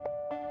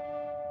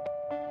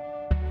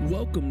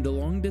Welcome to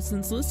Long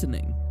Distance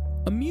Listening,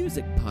 a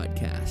music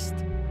podcast.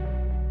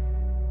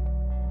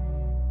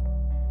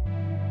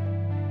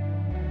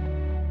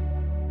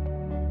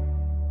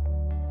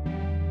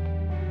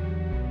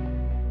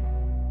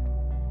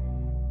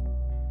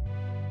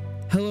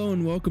 Hello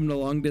and welcome to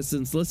Long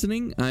Distance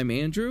Listening. I'm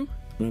Andrew.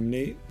 I'm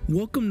Nate.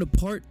 Welcome to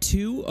part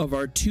 2 of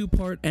our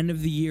 2-part end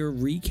of the year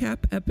recap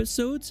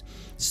episodes.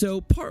 So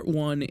part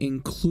 1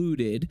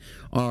 included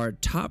our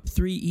top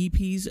 3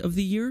 EPs of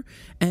the year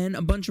and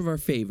a bunch of our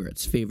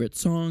favorites. Favorite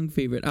song,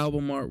 favorite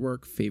album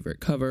artwork,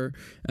 favorite cover,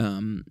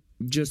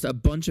 just a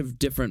bunch of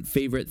different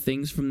favorite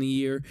things from the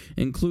year,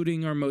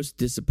 including our most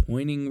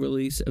disappointing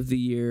release of the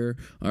year,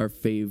 our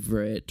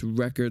favorite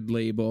record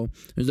label.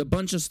 There's a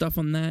bunch of stuff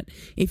on that.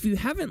 If you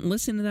haven't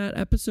listened to that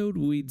episode,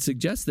 we'd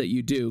suggest that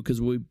you do,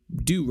 because we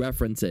do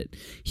reference it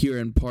here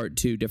in part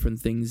 2, different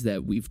things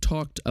that we've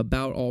talked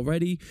about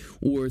already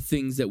or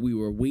things that we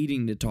were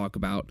waiting to talk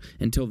about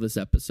until this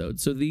episode.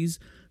 So these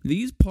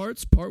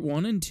parts, part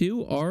 1 and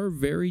 2, are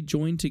very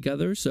joined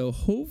together, so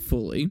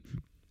hopefully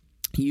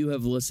you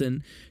have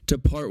listened to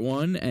part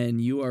 1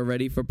 and you are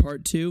ready for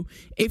part 2.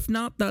 If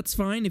not, that's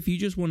fine. If you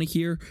just want to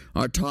hear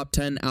our top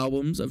 10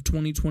 albums of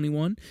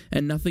 2021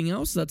 and nothing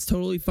else, that's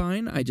totally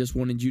fine. I just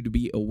wanted you to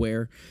be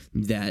aware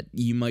that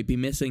you might be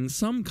missing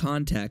some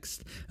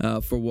context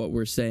for what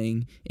we're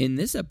saying in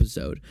this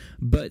episode.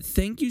 But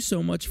thank you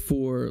so much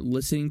for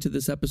listening to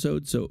this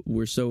episode. So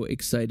we're so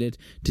excited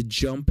to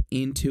jump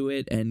into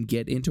it and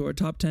get into our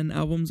top 10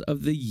 albums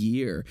of the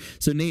year.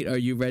 So Nate, are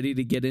you ready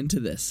to get into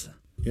this?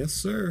 Yes,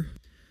 sir.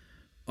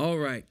 All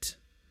right.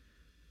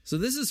 So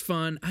this is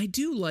fun. I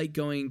do like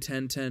going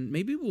 10-10.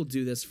 Maybe we'll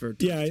do this for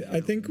I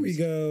think we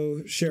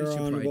go share our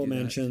honorable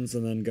mentions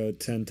and then go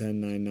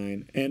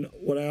 10-10-9-9. And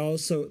what I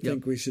also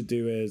think we should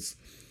do is,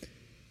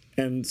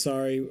 and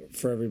sorry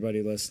for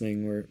everybody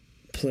listening, we're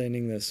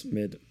planning this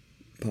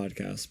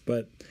mid-podcast,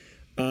 but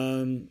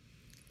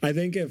I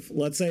think if,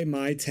 let's say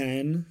my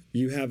 10,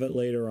 you have it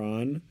later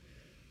on,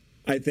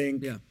 I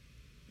think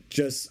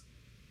just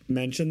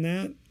mention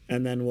that.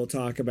 And then we'll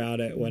talk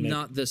about it when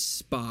not the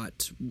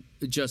spot,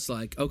 just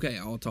like, okay,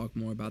 I'll talk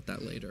more about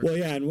that later. Well,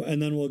 yeah,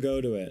 and then we'll go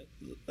to it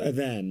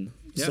then.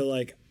 Yep. So,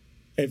 like,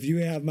 if you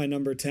have my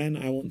number 10,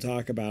 I won't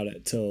talk about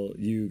it till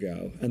you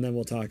go. And then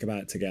we'll talk about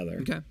it together.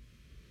 Okay.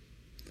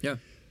 Yeah.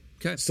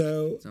 Okay.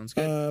 So, sounds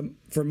good.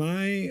 For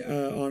my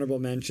honorable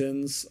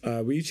mentions,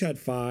 we each had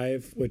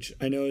 5, which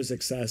I know is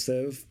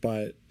excessive,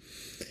 but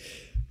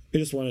we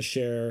just want to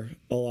share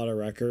a lot of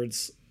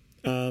records.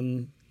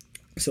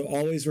 So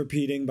Always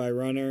Repeating by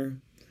Runner,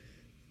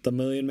 The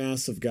Million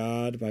Masks of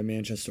God by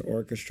Manchester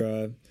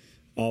Orchestra,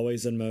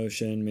 Always in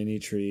Motion, Mini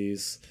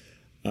Trees,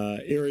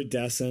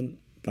 Iridescent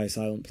by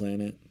Silent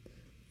Planet,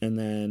 and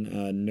then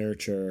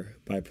Nurture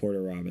by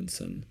Porter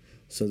Robinson.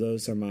 So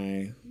those are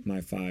my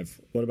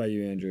 5. What about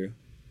you, Andrew?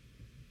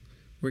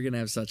 We're going to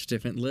have such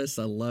different lists.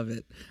 I love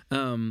it.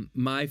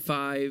 My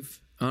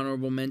 5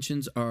 honorable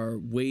mentions are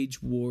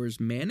Wage War's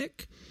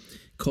Manic,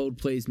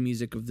 Coldplay's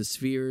Music of the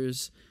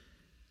Spheres,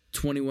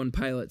 21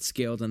 Pilots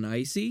Scaled and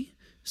Icy,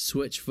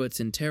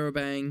 Switchfoot's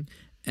Interrobang,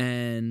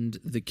 and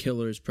The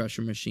Killer's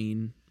Pressure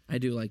Machine. I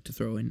do like to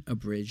throw in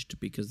Abridged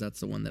because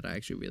that's the one that I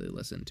actually really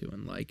listen to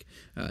and like.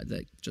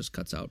 That just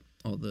cuts out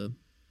all the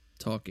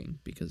talking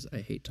because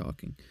I hate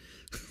talking.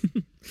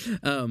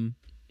 All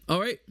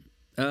right.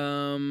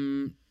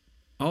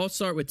 I'll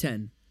start with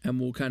 10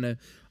 and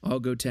I'll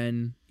go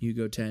 10, you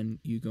go 10,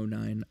 you go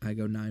 9, I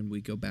go 9.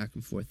 We go back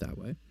and forth that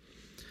way.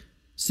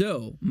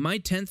 So, my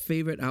 10th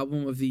favorite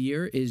album of the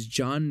year is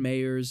John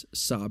Mayer's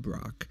Sob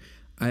Rock.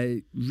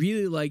 I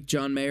really like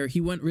John Mayer.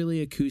 He went really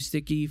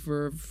acoustic-y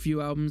for a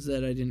few albums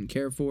that I didn't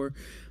care for,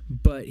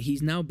 but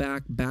he's now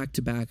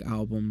back-to-back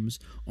albums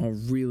are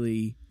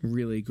really,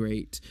 really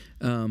great.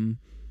 I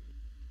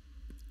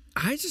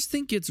just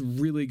think it's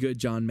really good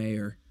John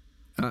Mayer.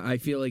 I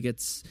feel like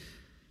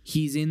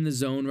he's in the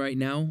zone right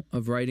now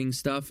of writing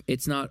stuff.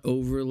 It's not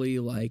overly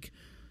like,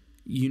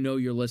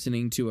 you're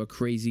listening to a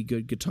crazy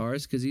good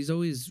guitarist,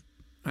 because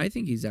I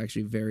think he's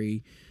actually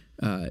very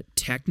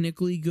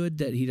technically good,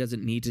 that he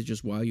doesn't need to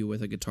just wow you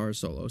with a guitar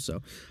solo.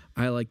 So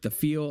I like the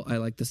feel, I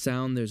like the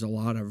sound. There's a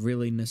lot of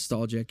really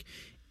nostalgic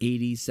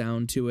 80s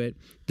sound to it.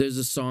 There's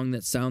a song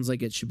that sounds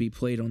like it should be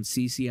played on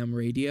CCM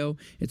radio.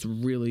 It's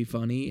really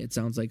funny. It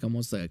sounds like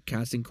almost a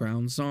Casting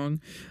Crowns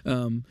song.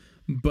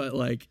 But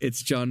like,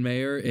 it's John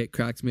Mayer. It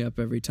cracks me up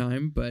every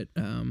time. But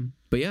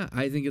yeah,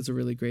 I think it's a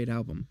really great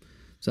album.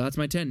 So that's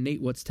my 10.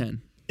 Nate, what's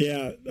 10?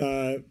 Yeah,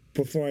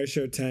 before I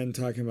share 10,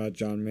 talking about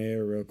John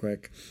Mayer real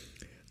quick.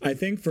 I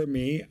think for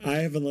me, I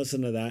haven't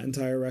listened to that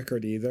entire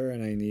record either,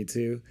 and I need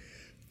to.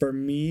 For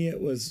me,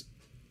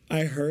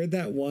 I heard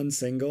that one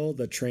single,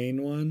 the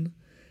Train one,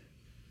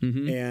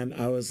 and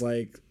I was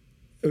like,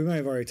 we might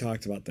have already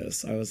talked about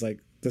this. I was like,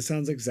 this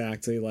sounds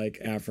exactly like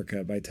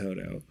Africa by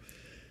Toto.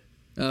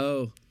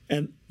 Oh.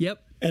 And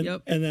Yep.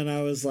 And then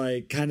I was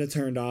like kind of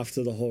turned off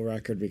to the whole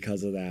record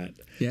because of that.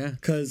 Yeah.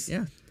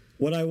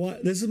 What I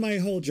want, this is my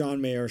whole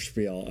John Mayer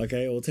spiel,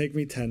 okay? It will take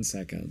me 10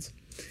 seconds.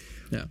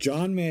 Yeah.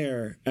 John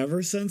Mayer,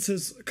 ever since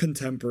his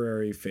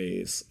contemporary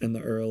phase in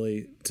the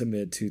early to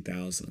mid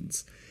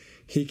 2000s,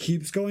 he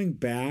keeps going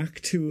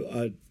back to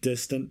a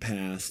distant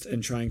past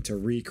and trying to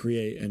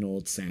recreate an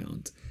old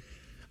sound.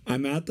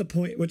 I'm at the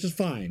point, which is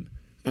fine.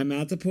 I'm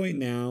at the point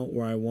now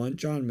where I want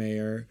John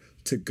Mayer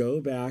to go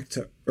back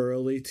to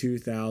early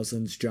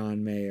 2000s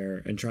John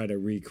Mayer and try to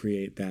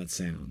recreate that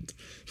sound.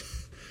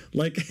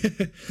 Like,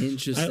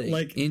 Interesting.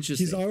 Interesting.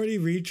 He's already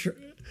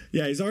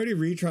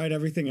retried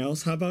everything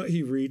else. How about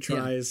he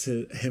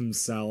retries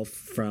himself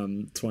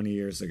from 20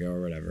 years ago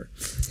or whatever?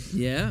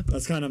 Yeah.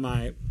 That's kind of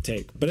my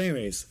take. But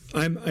anyways,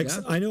 I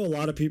know a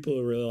lot of people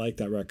who really like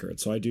that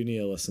record, so I do need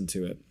to listen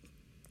to it.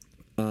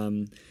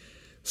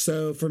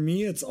 So for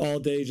me, it's All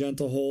Day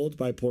Gentle Hold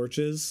by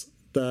Porches.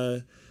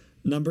 The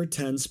number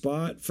 10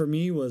 spot for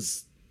me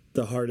was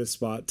the hardest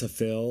spot to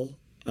fill,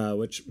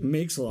 which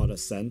makes a lot of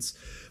sense.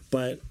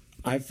 But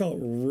I felt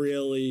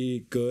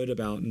really good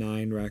about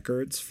 9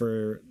 records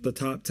for the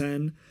top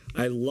 10.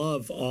 I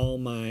love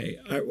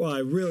I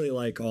really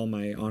like all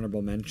my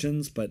honorable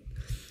mentions, but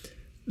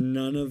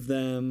none of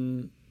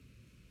them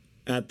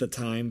at the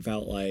time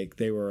felt like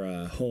they were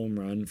a home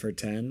run for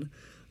 10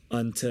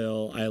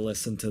 until I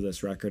listened to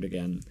this record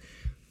again.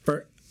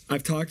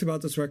 I've talked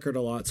about this record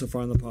a lot so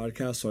far on the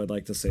podcast, so I'd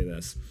like to say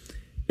this.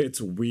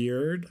 It's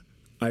weird.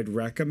 I'd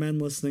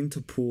recommend listening to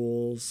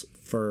Pools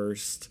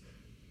first,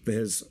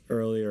 his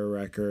earlier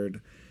record,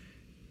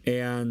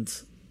 and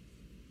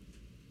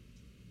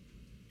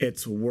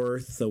it's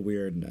worth the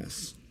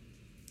weirdness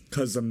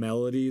because the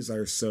melodies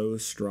are so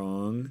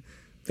strong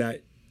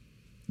that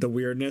the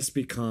weirdness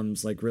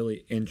becomes like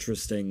really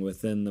interesting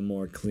within the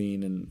more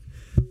clean and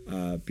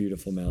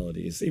beautiful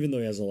melodies, even though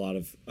he has a lot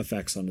of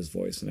effects on his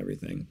voice and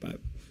everything. But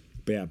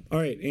yeah. All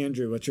right,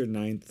 Andrew, what's your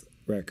 9th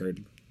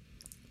record?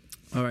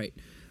 All right.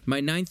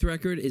 My 9th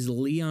record is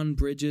Leon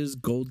Bridges'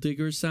 Gold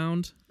Digger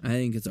Sound. I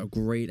think it's a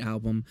great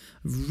album.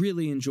 I've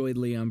really enjoyed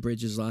Leon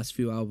Bridges' last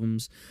few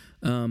albums.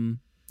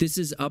 This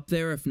is up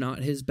there, if not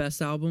his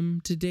best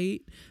album to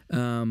date.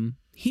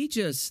 He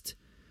just,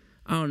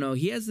 I don't know,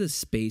 he has this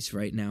space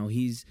right now.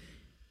 He's,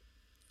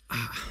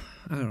 I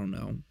don't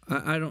know.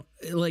 I don't,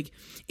 like,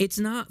 it's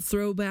not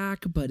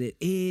throwback, but it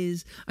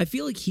is. I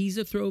feel like he's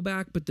a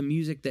throwback, but the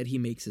music that he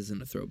makes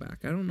isn't a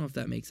throwback. I don't know if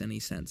that makes any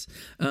sense.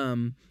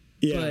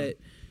 But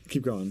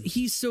keep going.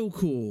 He's so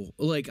cool.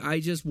 Like, I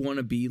just want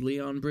to be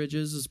Leon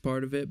Bridges as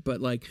part of it.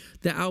 But, like,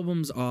 the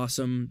album's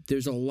awesome.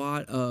 There's a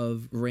lot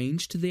of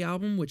range to the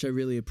album, which I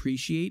really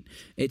appreciate.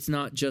 It's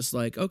not just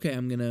like, okay,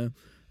 I'm going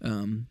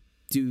to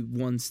do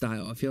one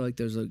style. I feel like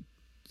there's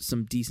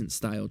some decent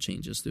style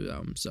changes through the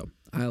album. So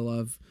I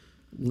love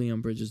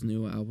Leon Bridges'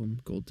 new album,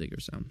 Gold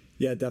Digger Sound.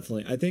 Yeah,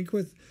 definitely. I think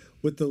with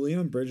the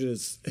Leon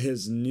Bridges,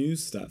 his new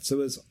stuff, so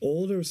his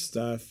older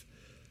stuff,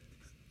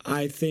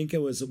 I think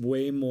it was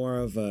way more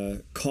of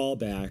a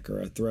callback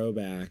or a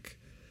throwback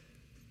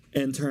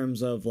in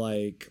terms of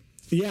like,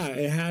 yeah,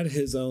 it had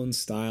his own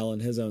style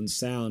and his own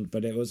sound,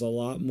 but it was a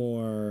lot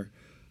more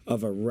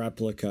of a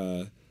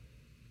replica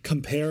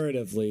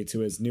comparatively to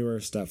his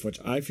newer stuff, which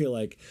I feel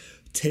like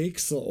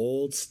takes the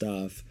old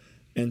stuff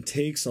and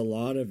takes a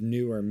lot of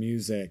newer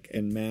music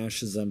and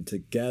mashes them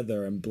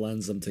together and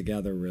blends them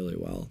together really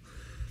well.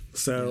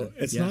 So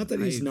it's not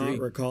that he's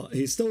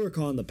he's still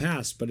recalling the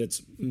past, but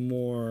it's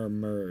more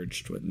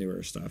merged with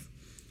newer stuff.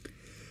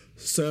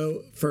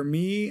 So for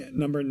me,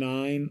 number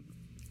 9,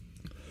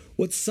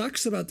 what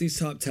sucks about these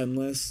top 10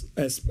 lists,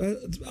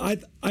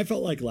 I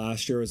felt like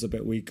last year was a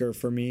bit weaker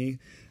for me.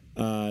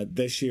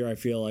 This year, I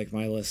feel like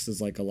my list is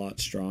like a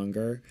lot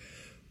stronger.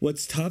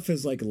 What's tough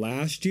is like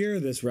last year,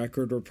 this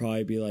record would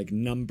probably be like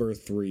number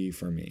 3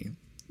 for me.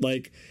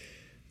 Like,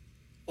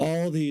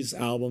 all these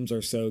albums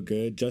are so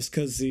good. Just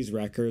because these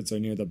records are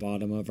near the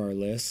bottom of our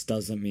list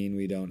doesn't mean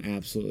we don't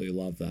absolutely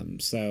love them.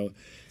 So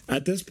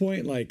at this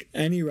point, like,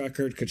 any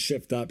record could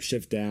shift up,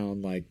 shift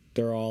down. Like,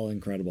 they're all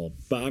incredible.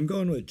 But I'm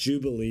going with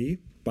Jubilee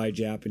by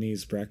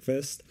Japanese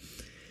Breakfast.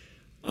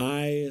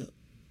 I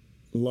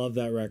love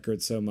that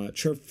record so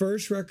much. Her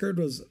first record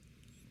was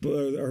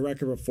her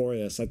record before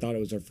this. I thought it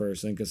was her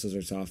first. I think this is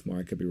her sophomore.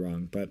 I could be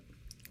wrong. But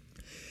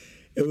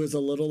it was a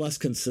little less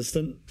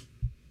consistent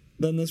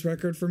than this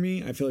record for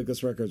me. I feel like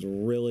this record is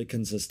really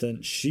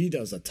consistent. She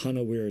does a ton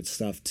of weird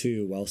stuff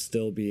too, while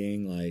still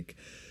being like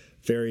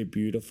very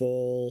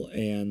beautiful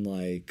and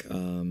like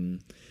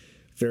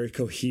very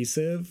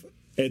cohesive.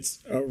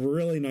 It's a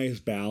really nice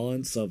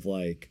balance of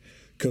like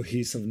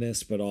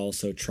cohesiveness, but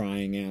also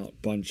trying out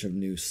a bunch of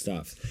new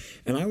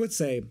stuff. And I would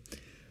say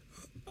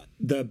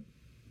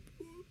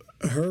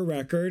her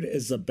record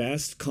is the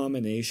best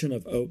combination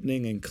of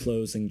opening and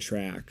closing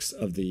tracks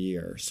of the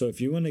year. So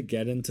if you want to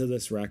get into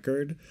this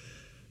record,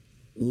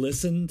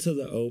 listen to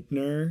the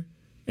opener,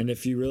 and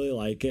if you really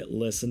like it,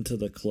 listen to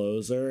the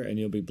closer, and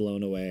you'll be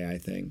blown away, I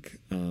think,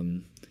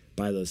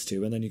 by those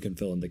two. And then you can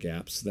fill in the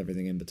gaps with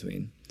everything in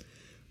between.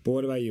 But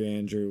what about you,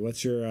 Andrew?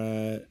 What's your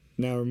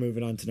now we're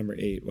moving on to number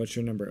 8. What's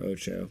your number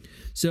 8?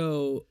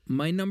 So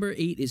my number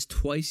 8 is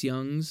Twice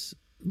Young's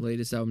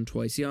latest album,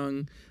 Twice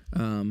Young.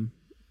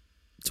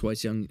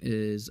 Twice Young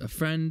is a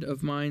friend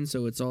of mine,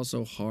 so it's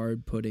also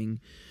hard putting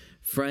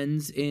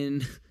friends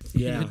in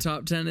the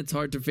top 10. It's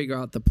hard to figure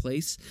out the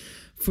place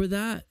for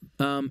that.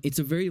 It's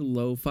a very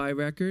lo-fi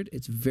record.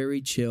 It's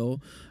very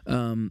chill.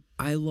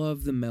 I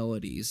love the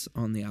melodies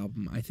on the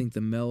album. I think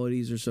the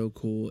melodies are so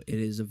cool. It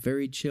is a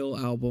very chill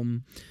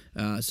album,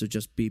 so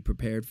just be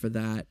prepared for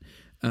that.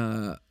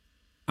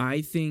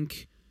 I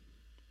think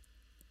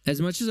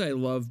as much as I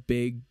love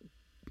big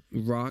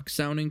rock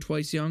sounding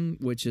Twice Young,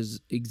 which has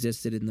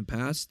existed in the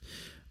past,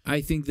 I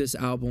think this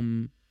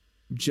album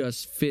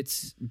just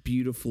fits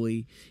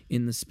beautifully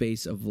in the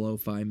space of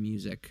lo-fi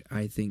music.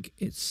 I think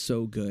it's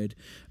so good.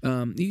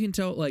 You can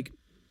tell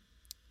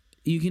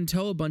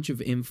a bunch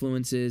of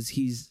influences.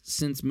 He's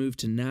since moved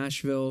to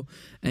Nashville,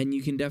 and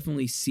you can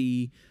definitely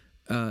see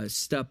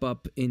step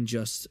up in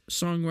just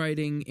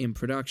songwriting, in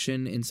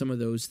production, in some of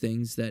those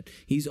things that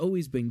he's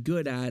always been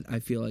good at. I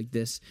feel like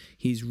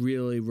he's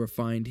really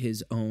refined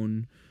his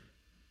own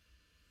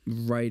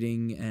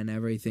writing and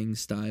everything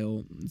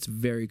style. It's a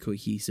very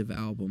cohesive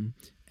album,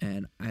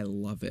 and I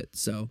love it.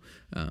 So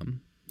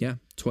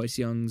Twice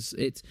Young's,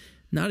 it's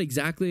not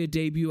exactly a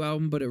debut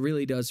album, but it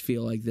really does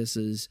feel like this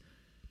is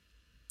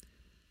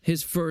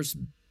his first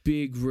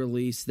big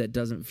release that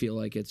doesn't feel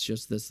like it's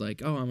just this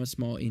like, oh, I'm a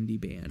small indie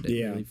band.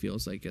 It really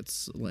feels like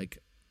it's like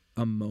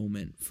a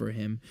moment for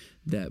him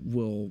that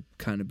will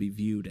kind of be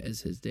viewed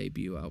as his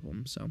debut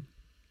album. So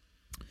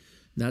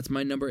that's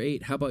my number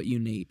 8. How about you,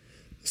 Nate?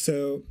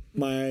 So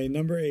my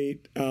number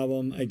 8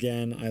 album,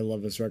 again, I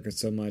love this record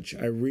so much.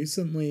 I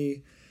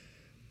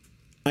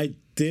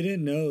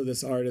didn't know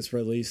this artist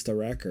released a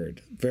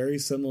record very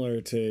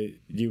similar to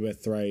you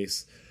with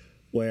Thrice,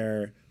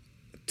 where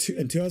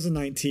in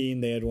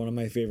 2019 they had one of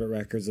my favorite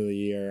records of the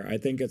year. I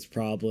think it's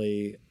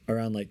probably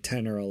around like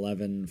 10 or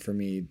 11 for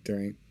me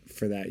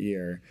for that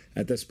year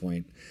at this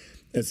point.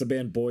 It's the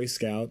band Boy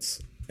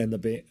Scouts, and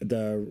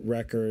the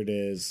record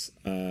is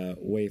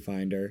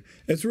Wayfinder.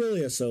 It's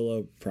really a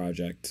solo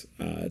project.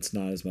 It's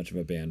not as much of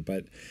a band,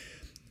 but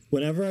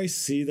whenever I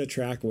see the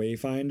track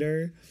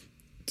Wayfinder,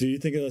 do you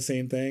think of the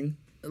same thing?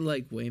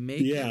 Like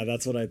Waymaker? Yeah,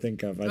 that's what I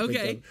think of. I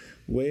think of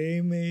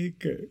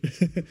Waymaker,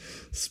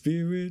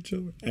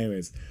 spiritual.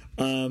 Anyways,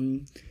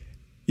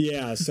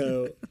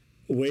 so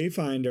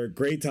Wayfinder,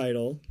 great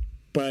title,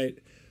 but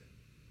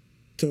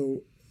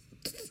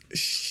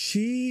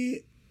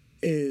she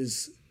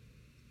is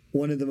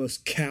one of the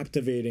most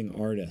captivating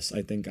artists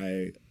I think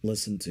I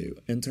listen to,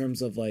 in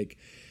terms of like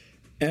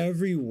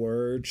every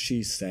word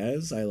she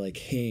says, I like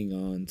hang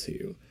on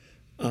to.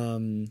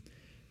 And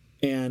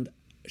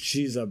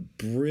she's a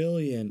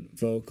brilliant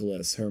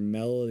vocalist. Her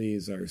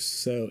melodies are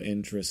so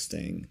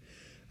interesting.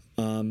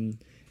 And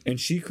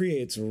she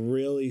creates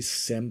really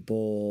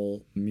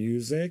simple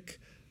music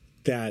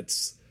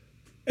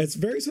it's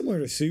very similar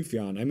to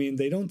Sufjan. I mean,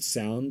 they don't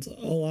sound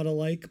a lot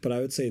alike, but I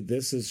would say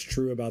this is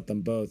true about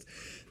them both.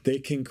 They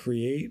can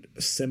create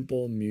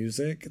simple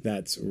music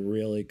that's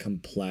really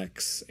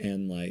complex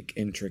and like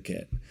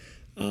intricate.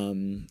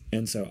 And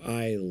so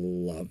I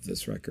love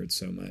this record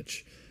so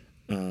much.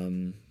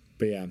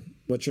 But yeah,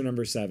 what's your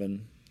number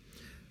 7?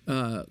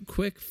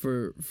 Quick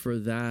for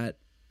that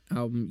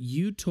album,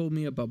 you told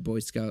me about Boy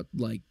Scout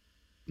like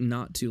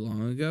not too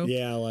long ago.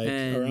 Yeah, like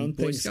around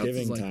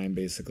Thanksgiving time,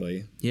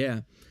 basically.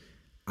 Yeah.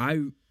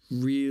 I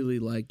really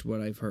liked what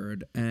I've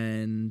heard,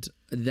 and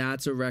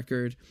that's a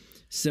record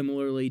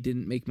similarly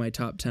didn't make my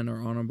top 10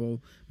 or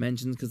honorable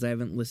mentions because I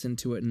haven't listened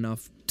to it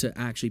enough to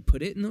actually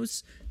put it in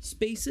those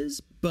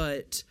spaces,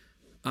 but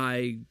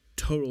I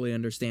totally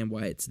understand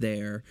why it's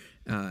there.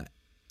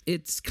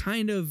 It's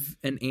kind of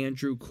an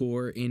Andrew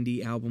Core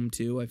indie album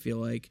too. I feel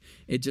like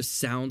it just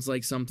sounds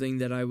like something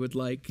that I would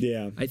like.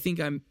 Yeah. I think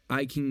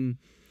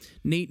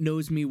Nate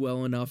knows me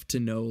well enough to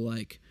know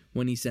like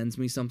when he sends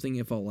me something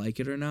if I'll like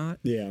it or not.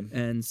 Yeah.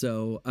 And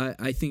so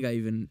I think I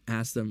even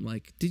asked them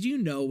like, did you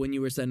know when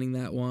you were sending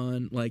that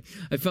one? Like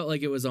I felt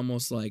like it was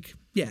almost like,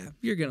 yeah,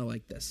 you're going to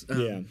like this.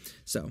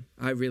 So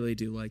I really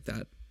do like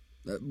that.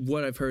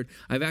 What I've heard,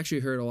 I've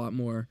actually heard a lot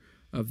more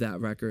of that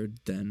record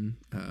than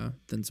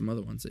some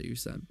other ones that you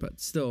sent,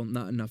 but still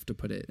not enough to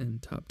put it in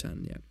top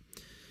 10 yet.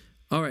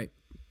 All right.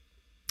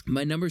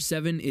 My number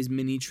 7 is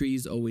Mini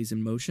Trees Always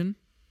in Motion.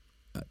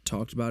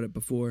 Talked about it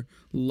before.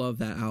 Love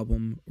that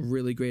album.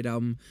 Really great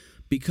album.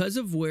 Because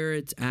of where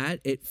it's at,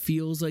 it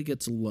feels like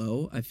it's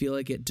low. I feel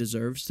like it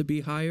deserves to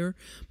be higher,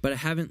 but I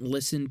haven't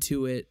listened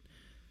to it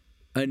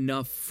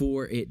enough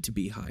for it to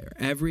be higher.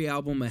 Every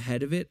album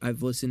ahead of it,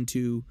 I've listened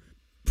to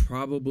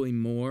probably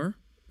more,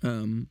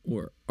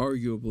 or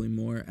arguably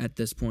more at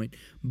this point,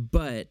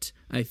 but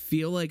I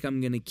feel like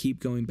I'm going to keep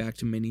going back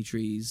to Mini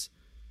Trees,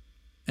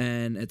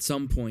 and at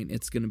some point,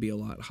 it's going to be a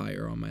lot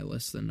higher on my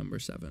list than number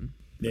 7.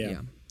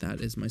 Yeah,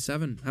 that is my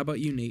 7. How about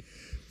you, Nate?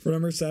 For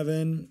number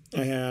 7,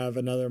 I have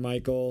another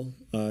Michael,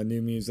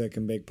 New Music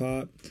and Big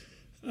Pop.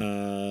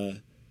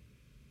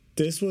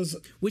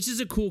 Which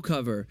is a cool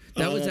cover.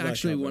 That was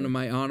actually one of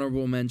my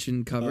honorable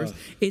mention covers.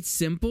 It's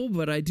simple,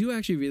 but I do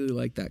actually really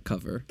like that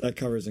cover. That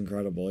cover is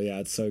incredible. Yeah,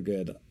 it's so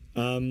good.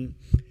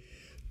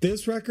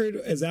 This record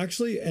is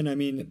actually, and I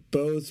mean,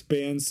 both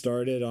bands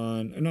started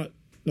on, not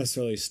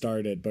necessarily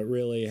started, but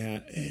really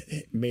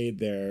made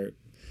their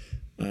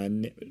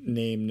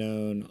name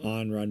known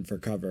on Run for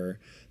Cover.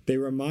 They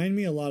remind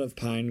me a lot of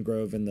Pine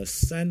Grove in the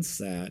sense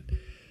that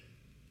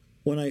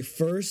when I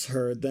first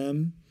heard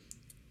them,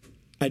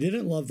 I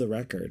didn't love the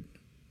record.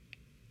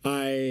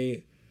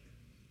 But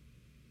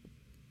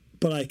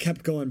I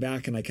kept going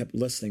back and I kept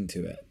listening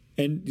to it.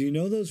 And you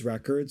know those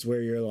records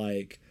where you're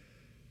like,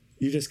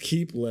 you just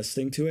keep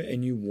listening to it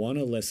and you want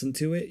to listen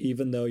to it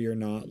even though you're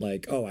not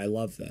like, oh, I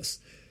love this.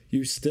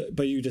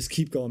 But you just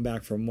keep going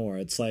back for more.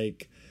 It's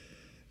like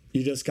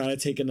you just got to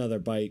take another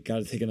bite,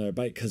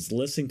 because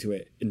listening to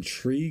it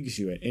intrigues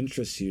you, it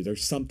interests you.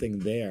 There's something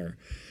there.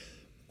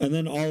 And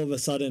then all of a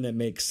sudden it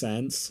makes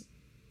sense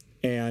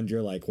and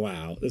you're like,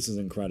 wow, this is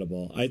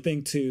incredible. I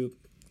think too,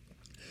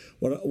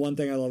 one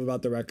thing I love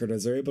about the record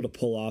is they're able to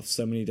pull off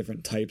so many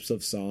different types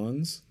of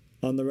songs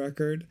on the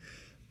record.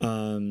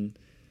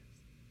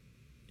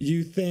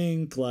 You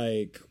think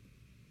like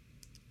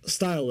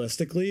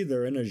stylistically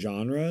they're in a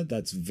genre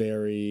that's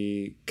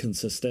very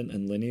consistent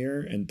and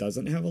linear and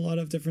doesn't have a lot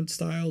of different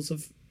styles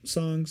of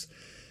songs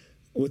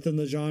within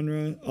the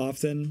genre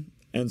often.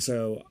 And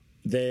so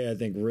they, I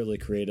think, really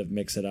creative,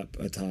 mix it up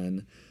a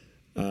ton.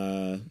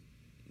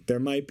 There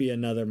might be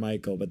another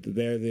Michael, but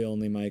they're the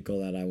only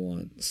Michael that I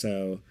want.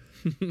 So,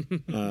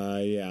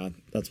 yeah,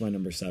 that's my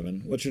number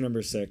 7. What's your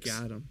number 6?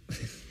 Got him.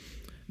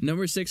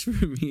 Number 6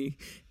 for me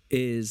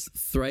is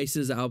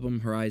Thrice's album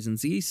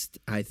Horizons East.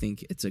 I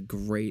think it's a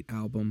great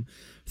album.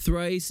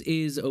 Thrice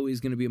is always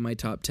going to be in my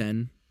top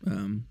 10,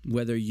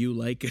 whether you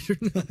like it or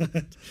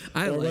not.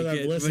 I like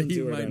it, but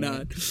you might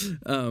not.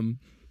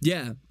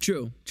 Yeah,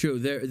 true.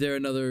 They're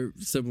another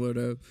similar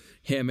to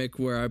Hammock,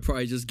 where I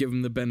probably just give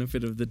them the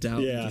benefit of the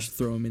doubt and just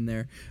throw them in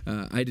there.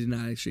 I did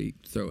not actually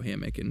throw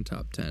Hammock in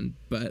top 10,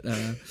 but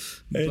I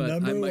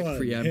might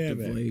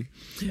preemptively.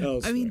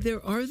 I mean,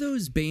 there are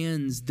those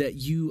bands that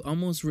you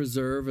almost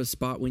reserve a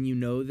spot when you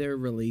know they're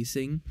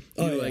releasing.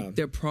 You're like,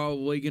 they're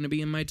probably going to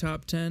be in my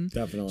top 10.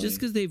 Definitely. Just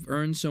because they've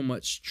earned so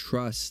much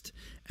trust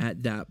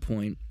at that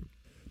point.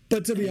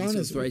 But to be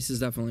honest, Thrice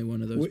is definitely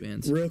one of those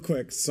bands. Real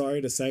quick,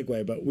 sorry to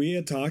segue, but we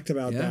had talked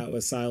about that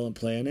with Silent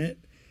Planet.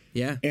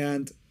 Yeah.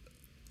 And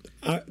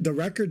the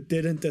record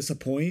didn't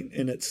disappoint,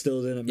 and it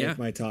still didn't make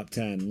my top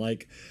 10.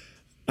 Like,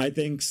 I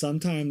think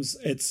sometimes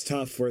it's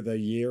tough where the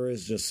year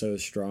is just so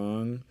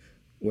strong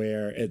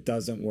where it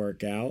doesn't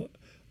work out.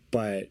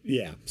 But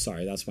yeah,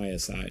 sorry, that's my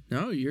aside.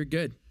 No, you're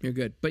good.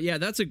 But yeah,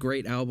 that's a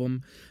great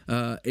album.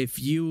 If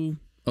you,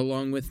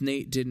 along with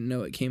Nate, didn't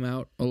know it came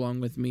out along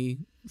with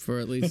me for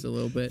at least a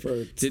little bit,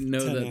 didn't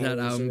know that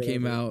album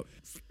came out,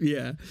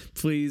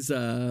 please,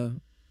 I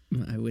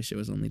wish it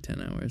was only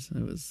 10 hours.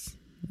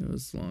 It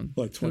was long.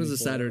 Like it was a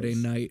Saturday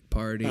night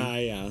party.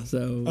 Yeah.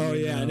 So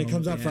and it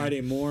comes out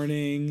Friday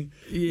morning.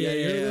 Yeah,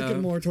 you're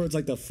looking more towards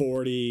like the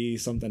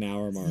 40-something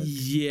hour mark.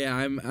 Yeah,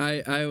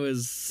 I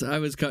was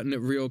cutting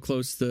it real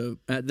close to,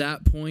 at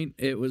that point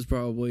it was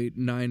probably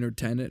 9 or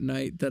 10 at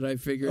night that I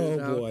figured it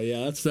out. Oh boy,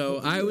 yeah. So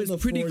I was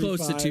pretty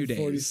close to 2 days.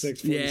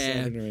 46,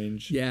 47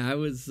 range. Yeah, I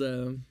was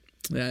I'm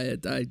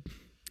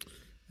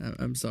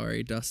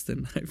sorry,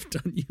 Dustin. I've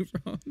done you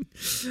wrong.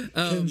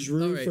 Can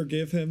Drew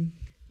forgive him?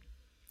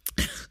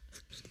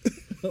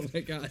 Oh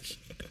my gosh.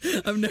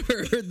 I've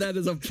never heard that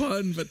as a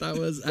pun, but that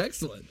was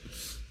excellent.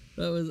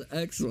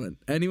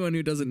 Anyone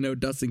who doesn't know,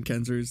 Dustin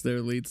Kensrue is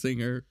their lead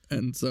singer,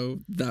 and so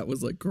that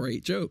was a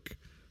great joke.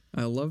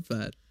 I love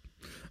that.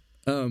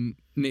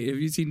 Nate, have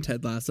you seen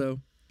Ted Lasso?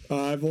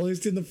 I've only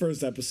seen the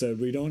first episode.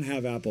 We don't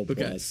have Apple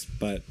Plus,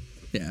 but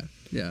yeah.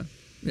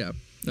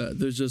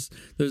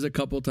 There's a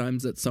couple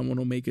times that someone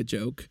will make a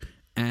joke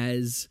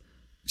as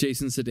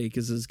Jason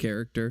Sudeikis'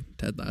 character,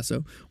 Ted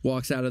Lasso,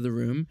 walks out of the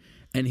room,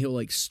 and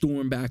he'll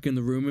storm back in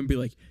the room and be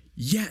like,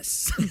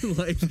 yes,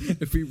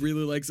 if he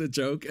really likes a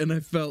joke. And I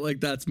felt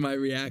like that's my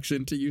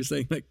reaction to you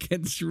saying that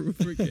Ken Shrew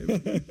forgive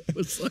me.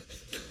 Was like,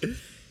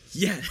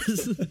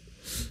 yes.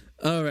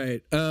 All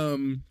right.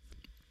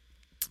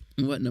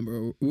 What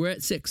number? We're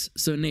at 6.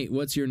 So Nate,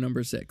 what's your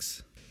number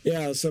 6?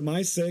 Yeah, so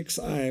my 6,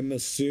 I'm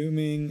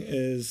assuming,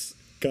 is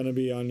going to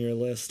be on your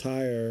list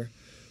higher.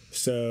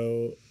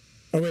 So,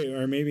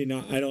 or maybe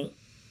not. You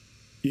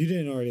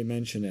didn't already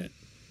mention it,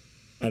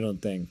 I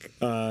don't think.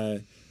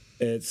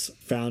 It's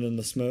Found in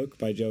the Smoke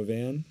by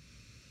Jovan.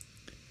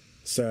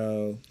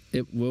 So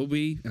it will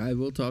be. I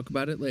will talk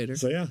about it later.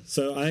 So yeah.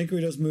 So I think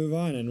we just move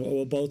on, and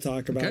we'll both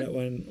talk about it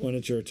when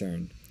it's your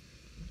turn.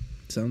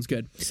 Sounds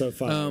good. So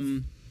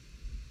 5.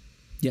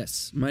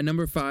 Yes, my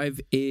number 5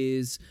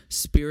 is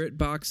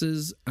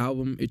Spiritbox's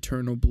album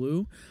Eternal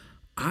Blue.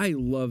 I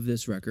love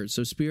this record.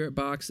 So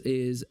Spiritbox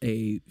is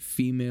a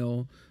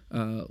female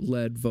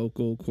led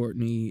vocal.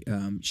 Courtney,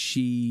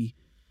 she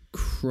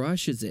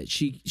crushes it.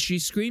 She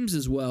screams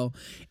as well.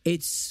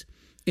 It's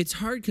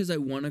hard because I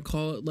want to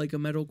call it like a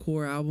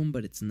metalcore album,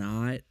 but it's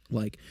not.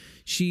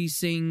 She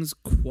sings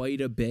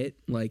quite a bit.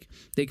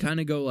 They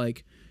kind of go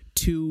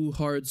 2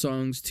 hard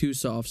songs, 2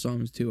 soft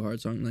songs, 2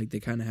 hard songs. They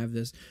kind of have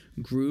this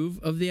groove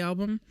of the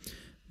album,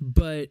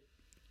 but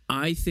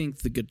I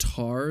think the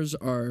guitars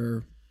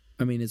are,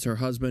 I mean, it's her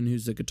husband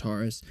who's the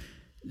guitarist.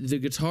 The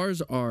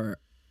guitars are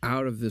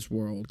out of this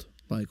world,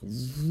 like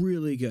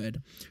really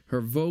good.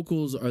 Her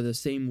vocals are the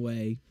same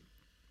way.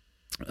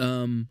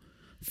 I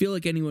feel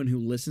like anyone who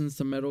listens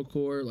to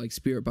metalcore, like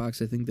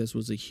Spiritbox, I think this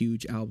was a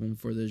huge album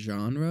for the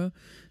genre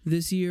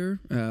this year,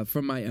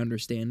 from my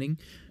understanding.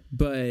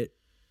 But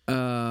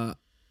I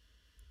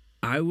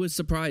was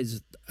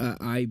surprised.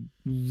 I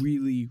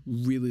really,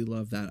 really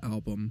love that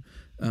album,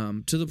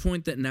 to the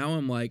point that now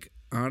I'm like,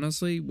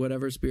 honestly,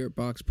 whatever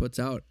Spiritbox puts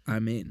out,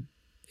 I'm in.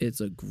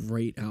 It's a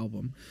great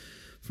album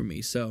for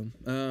me. So,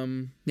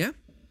 yeah,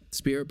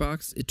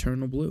 Spiritbox,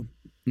 Eternal Blue.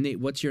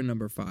 Nate, what's your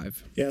number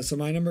 5? Yeah, so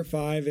my number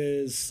 5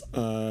 is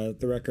the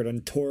record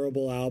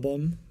Untourable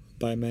Album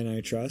by Men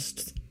I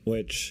Trust,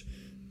 which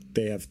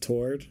they have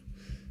toured,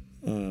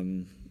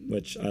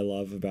 which I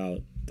love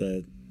about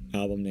the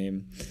album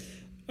name.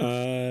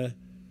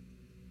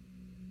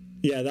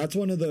 Yeah, that's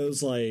one of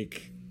those,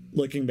 like,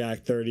 looking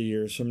back 30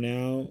 years from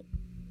now,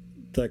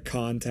 the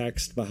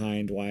context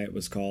behind why it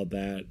was called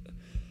that,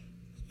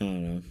 I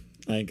don't know.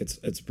 I think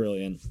it's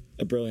brilliant.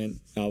 A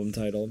brilliant album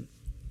title.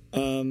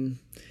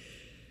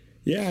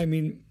 Yeah, I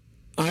mean,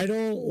 I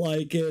don't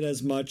like it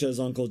as much as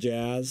Uncle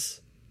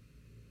Jazz,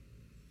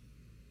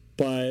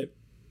 but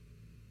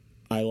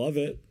I love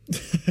it.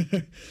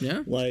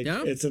 Yeah. Like,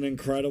 it's an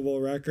incredible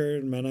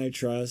record, Men I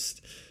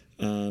Trust.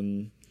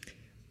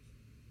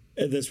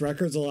 This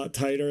record's a lot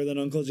tighter than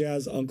Uncle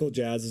Jazz. Uncle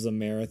Jazz is a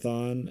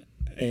marathon,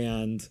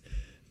 and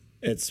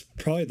it's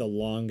probably the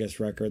longest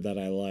record that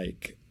I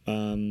like.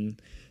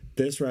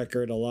 This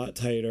record, a lot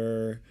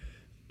tighter,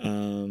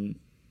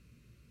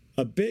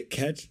 a bit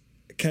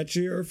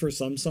catchier for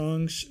some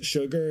songs.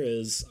 Sugar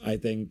is, I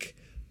think,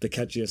 the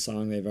catchiest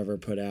song they've ever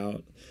put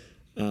out.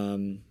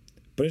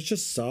 But it's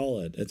just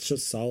solid. It's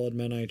just solid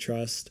Men I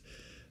Trust.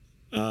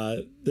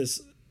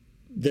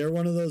 They're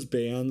one of those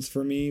bands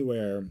for me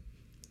where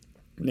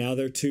now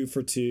they're 2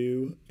 for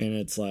 2, and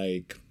it's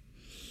like,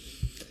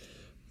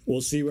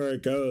 we'll see where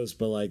it goes,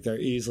 but like, they're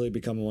easily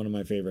becoming one of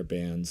my favorite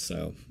bands.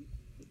 So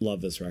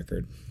love this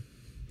record.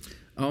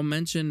 I'll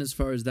mention, as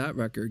far as that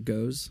record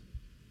goes,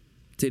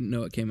 didn't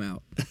know it came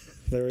out.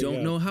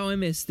 Don't know how I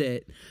missed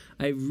it.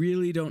 I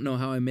really don't know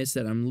how I missed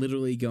it. I'm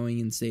literally going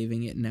and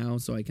saving it now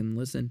so I can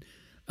listen.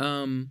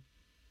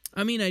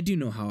 I mean, I do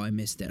know how I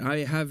missed it. I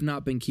have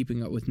not been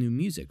keeping up with new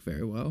music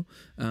very well,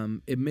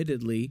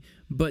 admittedly.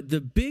 But the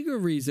bigger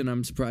reason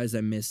I'm surprised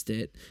I missed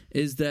it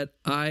is that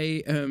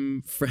I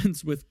am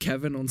friends with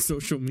Kevin on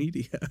social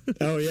media.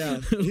 Oh,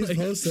 yeah. He's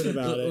posted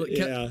about it.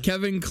 Yeah.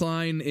 Kevin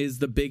Klein is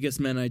the biggest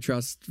Men I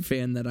Trust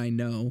fan that I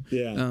know.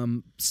 Yeah.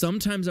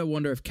 Sometimes I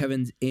wonder if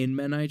Kevin's in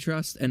Men I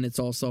Trust and it's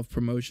all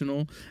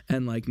self-promotional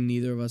and, like,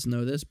 neither of us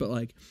know this. But,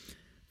 like,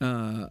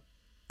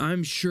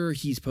 I'm sure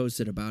he's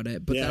posted about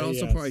it, but that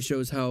also probably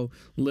shows how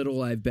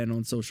little I've been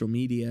on social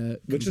media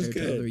compared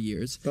to other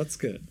years. That's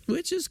good.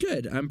 Which is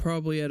good. I'm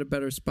probably at a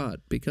better spot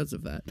because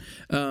of that.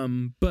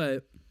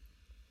 But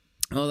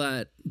all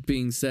that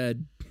being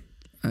said,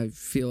 I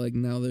feel like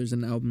now there's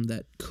an album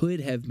that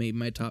could have made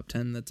my top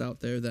 10 that's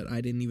out there that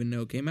I didn't even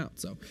know came out.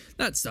 So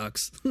that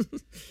sucks.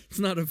 It's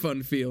not a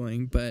fun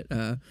feeling, but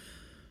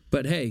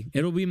hey,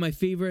 it'll be my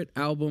favorite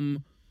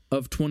album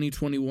of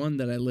 2021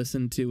 that I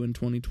listened to in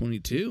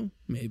 2022,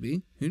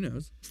 maybe. Who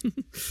knows?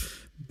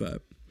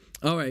 But,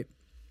 all right.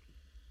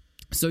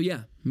 So,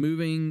 yeah,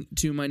 moving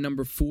to my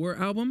number 4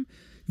 album.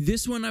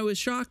 This one I was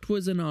shocked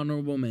was an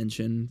honorable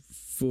mention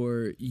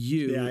for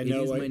you. Yeah, I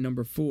know. It is my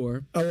number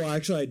 4. Oh, well,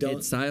 actually, I don't.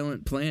 It's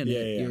Silent Planet,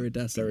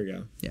 Iridescent. There we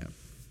go.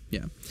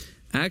 Yeah.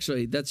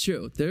 Actually, that's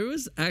true. There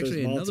was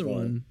actually another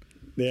one.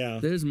 Yeah.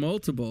 There's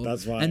multiple.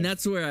 That's why. And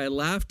that's where I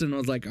laughed and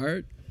was like,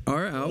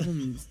 our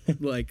albums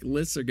like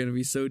lists are going to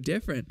be so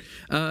different.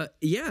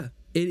 Yeah,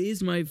 it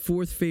is my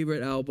 4th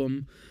favorite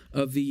album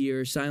of the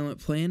year, Silent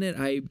Planet.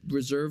 I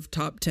reserve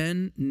top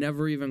 10,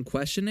 never even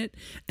question it,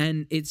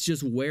 and it's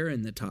just where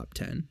in the top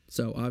 10.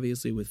 So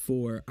obviously with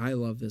 4, I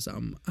love this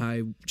album.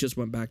 I just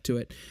went back to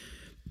it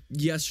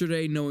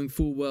yesterday knowing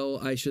full well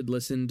I should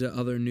listen to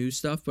other new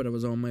stuff, but I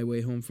was on my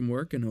way home from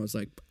work and I was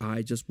like,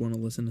 I just want to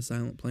listen to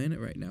Silent Planet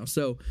right now.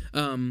 So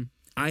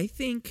I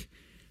think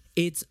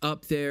it's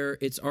up there.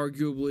 It's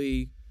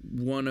arguably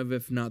one of,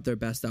 if not their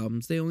best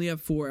albums. They only have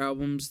 4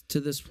 albums to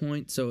this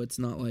point, so it's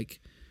not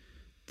like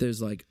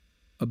there's like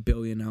a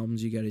billion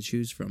albums you got to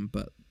choose from,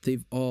 but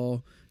they've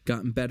all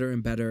gotten better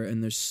and better,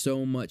 and there's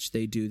so much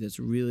they do that's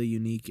really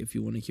unique. If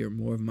you want to hear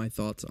more of my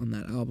thoughts on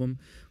that album,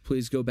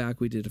 please go back.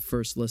 We did a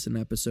first listen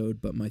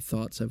episode, but my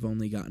thoughts have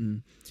only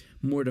gotten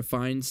more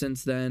defined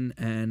since then,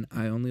 and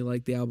I only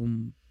like the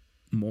album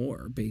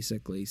more,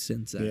 basically,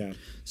 since then. Yeah.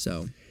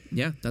 So,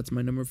 yeah, that's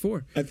my number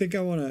 4. I think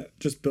I want to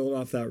just build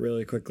off that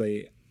really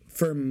quickly.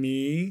 For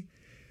me,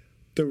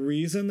 the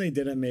reason they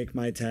didn't make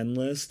my 10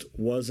 list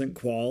wasn't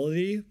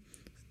quality,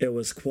 it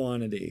was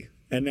quantity.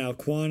 And now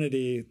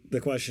quantity, the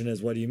question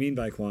is, what do you mean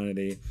by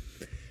quantity?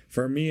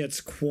 For me,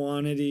 it's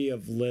quantity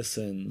of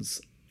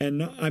listens.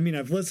 And I mean,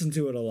 I've listened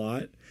to it a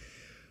lot,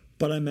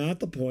 but I'm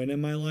at the point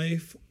in my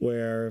life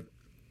where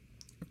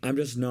I'm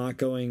just not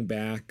going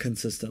back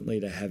consistently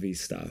to heavy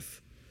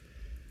stuff.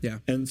 Yeah.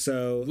 And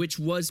so, which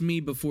was me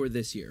before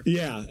this year.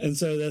 Yeah. And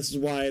so this is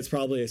why it's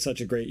probably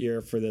such a great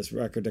year for this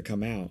record to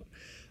come out.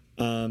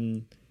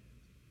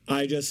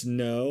 I just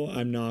know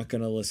I'm not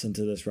going to listen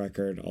to this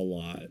record a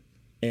lot.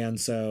 And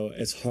so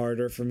it's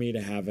harder for me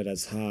to have it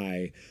as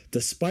high,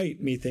 despite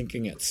me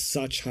thinking it's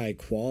such high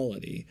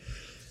quality,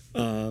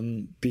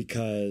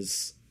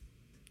 because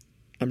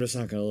I'm just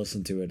not going to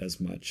listen to it as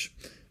much.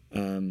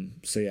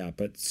 So yeah,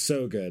 but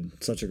so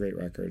good. Such a great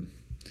record.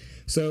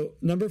 So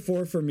number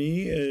 4 for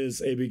me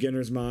is A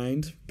Beginner's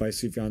Mind by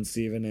Sufjan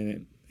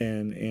Stevens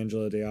and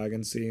Angelo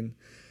DeAugustine.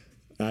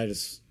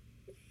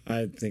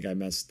 I think I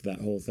messed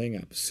that whole thing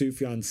up.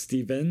 Sufjan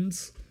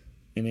Stevens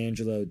and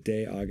Angelo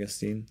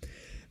DeAugustine.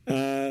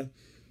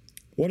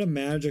 What a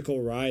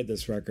magical ride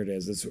this record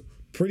is. It's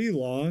pretty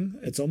long.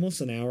 It's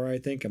almost an hour, I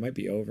think. It might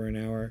be over an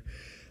hour.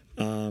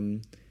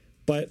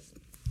 But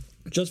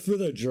just for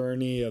the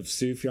journey of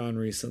Sufjan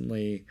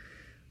recently,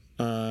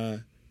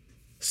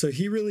 so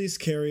he released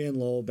Carrie and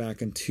Lowell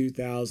back in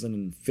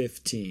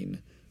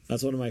 2015.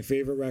 That's one of my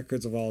favorite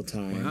records of all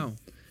time. Wow.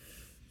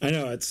 I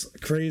know, it's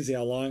crazy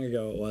how long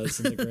ago it was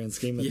in the grand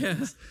scheme of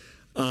things.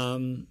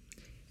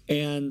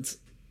 And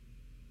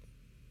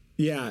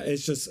yeah,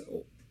 it's just,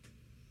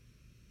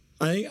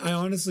 I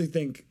honestly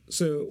think,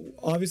 so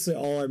obviously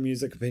all our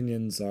music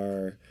opinions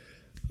are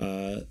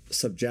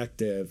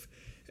subjective.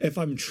 If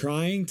I'm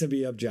trying to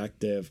be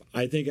objective,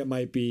 I think it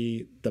might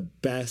be the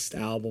best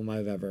album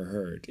I've ever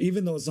heard.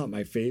 Even though it's not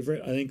my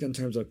favorite, I think in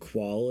terms of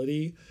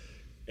quality,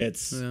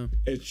 it's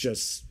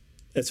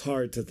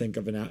hard to think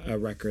of a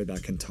record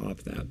that can top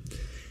that.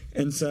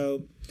 And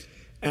so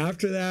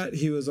after that,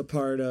 he was a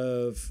part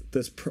of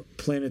this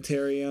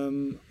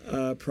Planetarium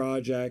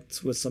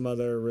project with some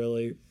other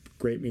really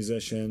great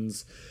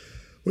musicians,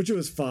 which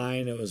was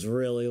fine. It was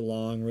really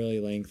long, really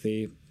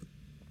lengthy.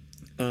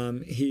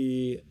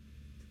 He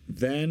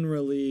then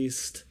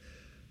released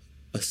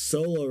a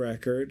solo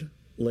record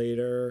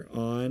later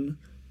on,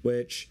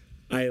 which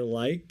I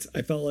liked.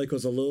 I felt like it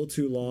was a little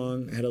too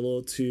long, had a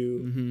little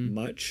too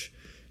much,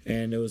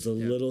 and it was a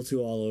little too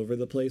all over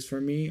the place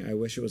for me. I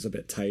wish it was a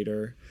bit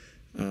tighter.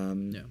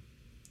 But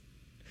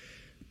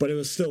it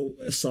was still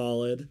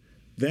solid.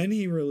 Then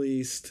he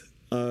released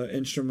an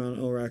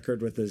instrumental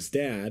record with his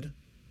dad.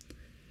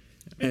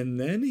 And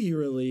then he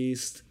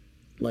released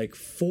like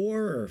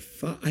 4 or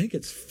 5, I think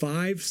it's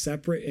 5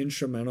 separate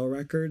instrumental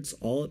records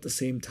all at the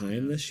same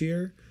time this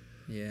year.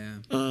 Yeah.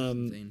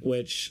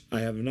 Which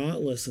I have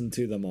not listened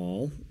to them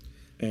all.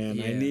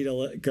 And I need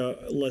to go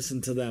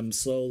listen to them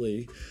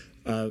slowly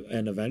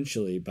and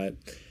eventually. But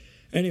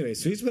anyway,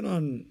 so he's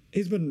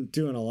been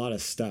doing a lot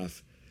of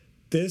stuff.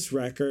 This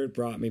record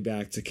brought me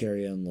back to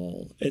Carrie and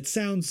Lowell. It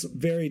sounds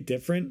very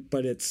different,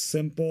 but it's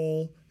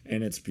simple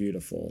and it's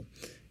beautiful.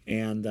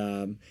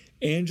 And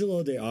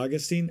Angelo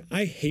DeAugustine,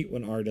 I hate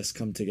when artists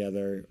come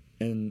together,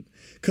 and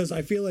because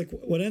I feel like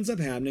what ends up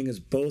happening is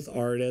both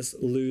artists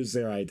lose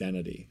their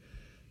identity.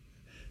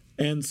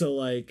 And so,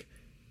 like,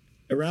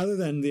 rather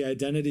than the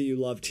identity you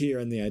loved here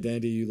and the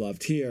identity you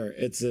loved here,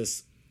 it's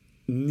this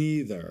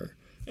neither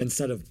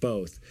instead of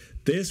both.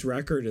 This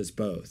record is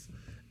both.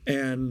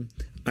 And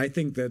I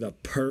think they're the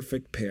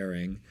perfect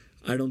pairing.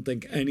 I don't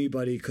think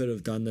anybody could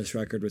have done this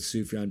record with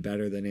Sufjan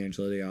better than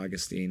Angelo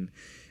DeAugustine.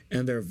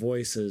 And their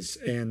voices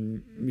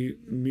and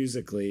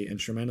musically,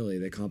 instrumentally,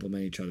 they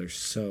complement each other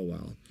so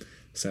well.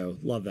 So,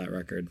 love that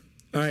record.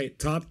 All right,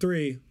 top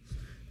 3.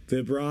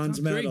 The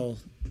bronze medal.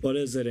 What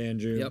is it,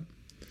 Andrew? Yep.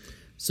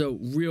 So,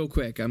 real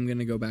quick, I'm going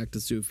to go back to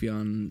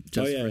Sufjan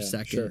just for a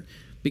second. Sure.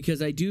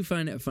 Because I do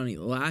find it funny.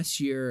 Last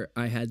year,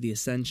 I had the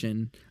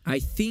Ascension, I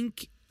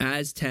think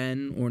as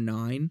 10 or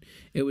 9.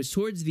 It was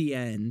towards the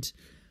end.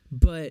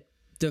 But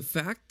the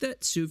fact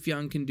that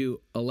Sufjan can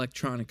do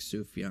electronic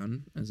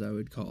Sufjan, as I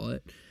would call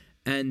it,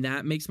 and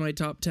that makes my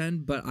top 10,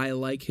 but I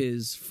like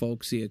his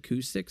folksy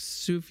acoustics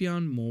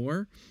Sufjan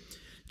more,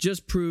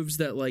 just proves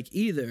that, like,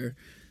 either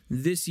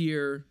this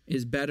year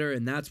is better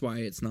and that's why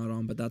it's not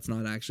on, but that's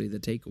not actually the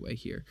takeaway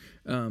here.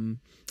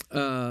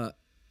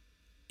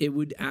 It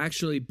would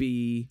actually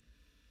be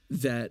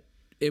that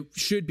it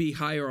should be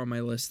higher on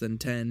my list than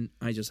 10.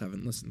 I just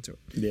haven't listened to it.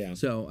 Yeah.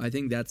 So I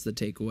think that's the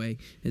takeaway,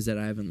 is that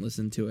I haven't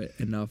listened to it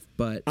enough,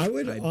 but I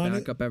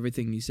back up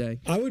everything you say.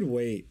 I would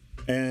wait,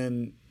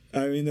 and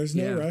I mean, there's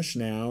no rush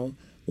now.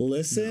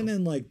 Listen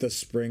in like the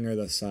spring or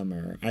the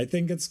summer. I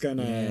think it's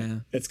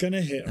gonna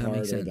hit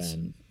harder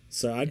then.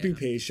 So I'd be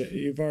patient.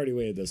 You've already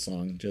waited this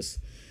long. Just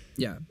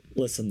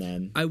listen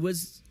then. I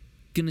was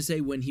gonna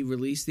say, when he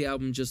released the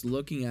album, just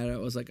looking at it, I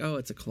was like, oh,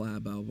 it's a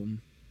collab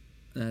album.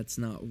 That's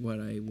not what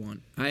I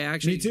want. I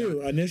actually, me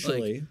too.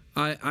 Initially,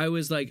 I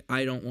was like,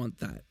 I don't want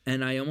that,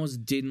 and I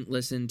almost didn't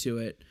listen to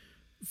it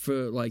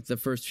for like the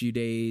first few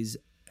days.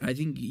 I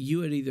think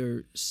you had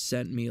either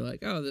sent me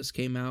like, oh, this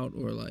came out,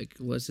 or like,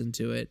 listen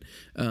to it.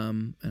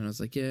 And I was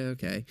like, yeah,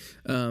 okay.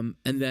 And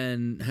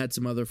then had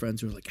some other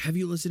friends who were like, have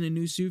you listened to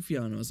new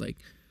Sufjan? I was like,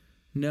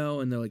 no.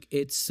 And they're like,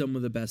 it's some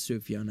of the best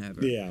Sufjan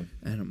ever. Yeah.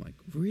 And I'm like,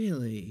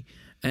 really?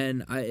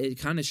 And it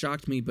kind of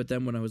shocked me, but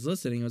then when I was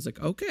listening, I was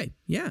like, okay,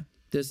 yeah.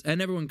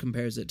 And everyone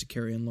compares it to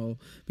Carrie and Lowell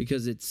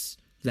because it's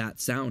that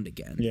sound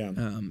again. Yeah.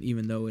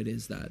 Even though it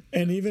is that.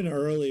 And even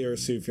earlier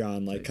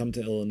Sufjan, like Come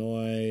to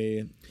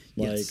Illinois,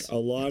 like a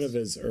lot of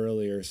his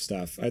earlier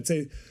stuff. I'd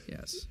say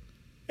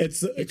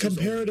it's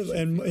comparative,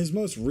 and his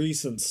most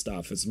recent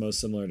stuff is most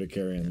similar to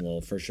Carrie and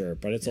Lowell for sure,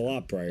 but it's a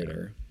lot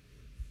brighter.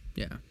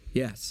 Yeah.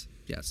 Yes.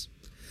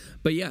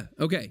 But yeah,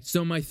 okay.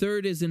 So my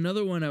third is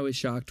another one I was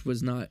shocked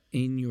was not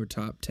in your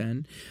top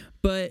 10,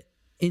 but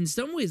in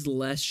some ways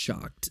less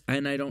shocked,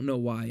 and I don't know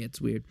why. It's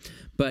weird,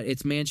 but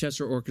it's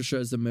Manchester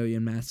Orchestra's The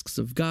Million Masks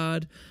of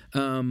God.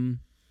 It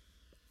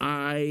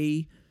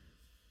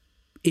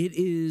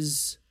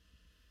is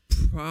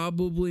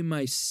probably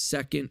my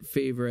second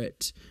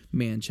favorite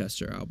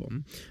Manchester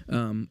album,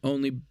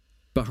 only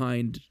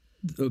behind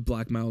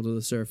Black Mile to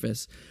the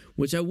Surface,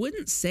 which I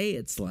wouldn't say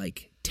it's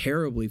like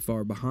terribly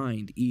far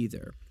behind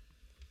either.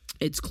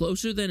 It's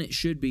closer than it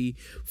should be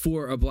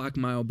for a Black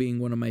Mile being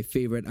one of my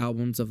favorite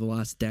albums of the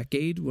last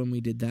decade when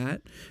we did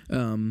that.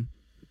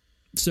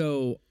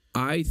 So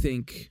I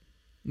think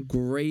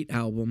great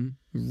album,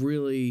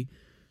 really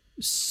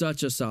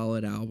such a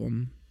solid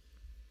album.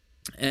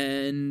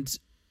 And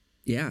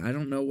yeah, I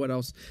don't know what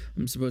else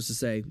I'm supposed to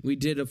say. We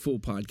did a full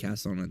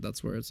podcast on it.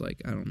 That's where it's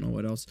like, I don't know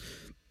what else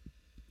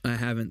I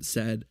haven't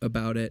said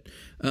about it.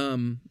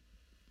 One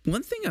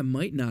thing I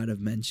might not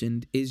have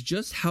mentioned is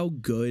just how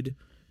good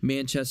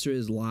Manchester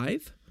is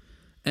live,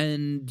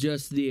 and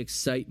just the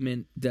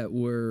excitement that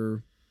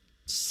we're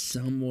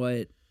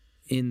somewhat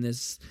in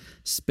this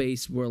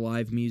space where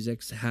live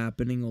music's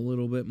happening a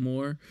little bit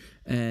more,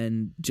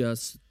 and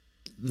just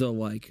the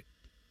like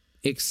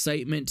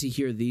excitement to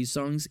hear these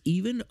songs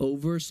even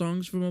over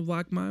songs from a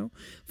Black Mile.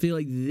 I feel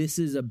like this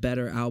is a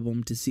better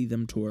album to see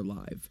them tour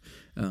live.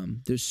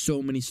 There's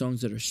so many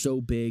songs that are so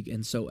big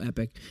and so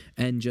epic,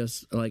 and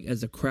just like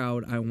as a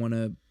crowd I want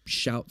to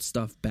shout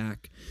stuff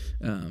back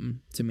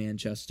to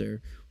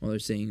Manchester while they're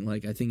singing.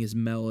 Like, I think his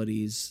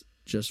melodies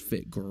just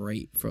fit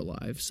great for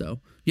live. So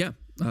yeah,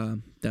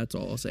 that's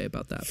all I'll say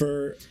about that.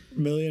 For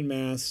Million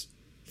Masks,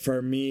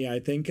 for me, I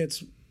think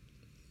it's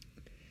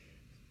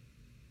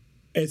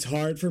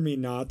hard for me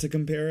not to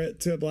compare it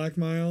to a Black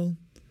Mile,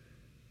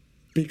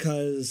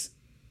 because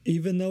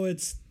even though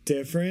it's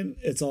different,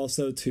 it's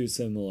also too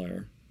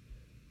similar,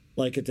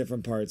 like at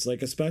different parts,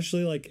 like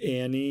especially like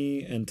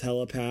Annie and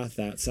Telepath,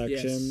 that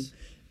section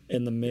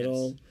in the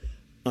middle.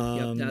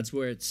 That's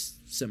where it's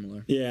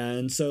similar. Yeah,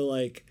 and so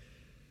like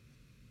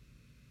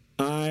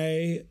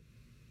I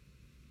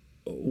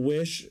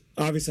wish,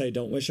 obviously I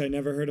don't wish I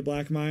never heard a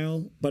Black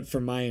Mile, but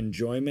for my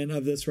enjoyment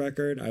of this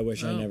record, I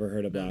wish I never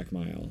heard a Black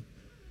Mile.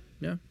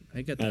 Yeah,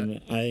 I get that.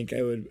 And I think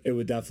it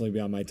would definitely be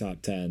on my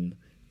top 10.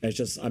 It's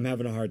just I'm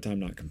having a hard time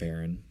not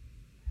comparing,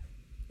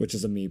 which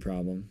is a me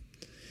problem.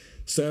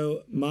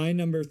 So my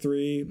number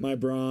 3, my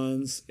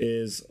bronze,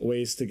 is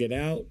Ways to Get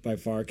Out by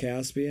Far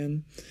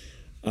Caspian.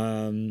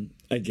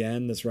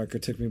 Again, this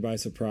record took me by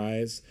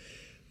surprise.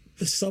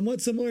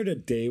 Somewhat similar to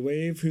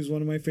Daywave, who's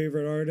one of my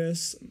favorite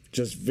artists.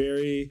 Just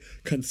very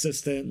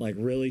consistent, like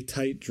really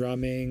tight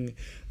drumming,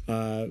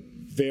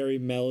 very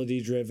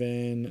melody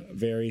driven,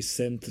 very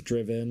synth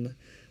driven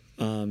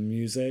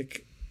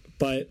music.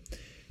 But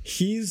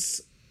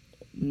he's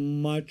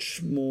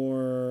much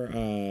more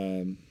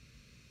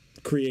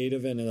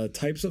creative in the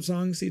types of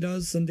songs he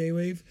does than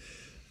Daywave.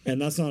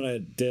 And that's not a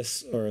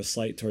diss or a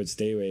slight towards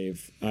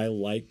Daywave. I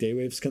like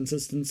Daywave's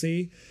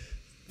consistency.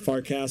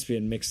 Far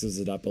Caspian mixes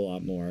it up a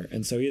lot more,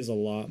 and so he has a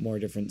lot more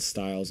different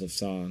styles of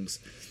songs.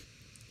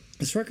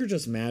 This record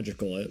just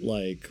magical. It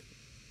like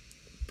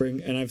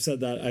and I said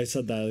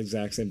that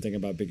exact same thing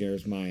about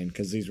Beginner's Mind,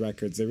 because these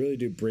records, they really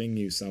do bring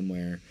you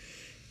somewhere.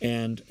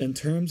 And in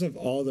terms of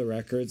all the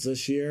records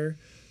this year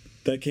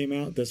that came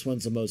out, this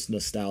one's the most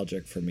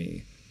nostalgic for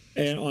me.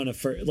 And on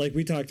like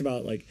we talked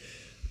about, like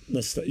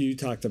you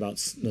talked about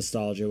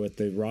nostalgia with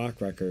the rock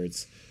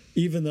records.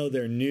 Even though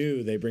they're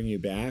new, they bring you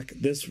back.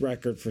 This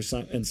record,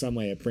 in some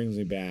way, it brings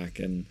me back,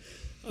 and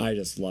I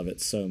just love it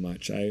so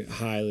much. I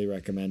highly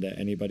recommend it.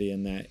 Anybody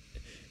in that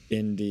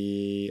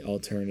indie,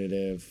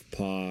 alternative,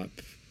 pop,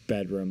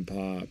 bedroom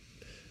pop,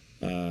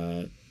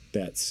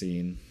 that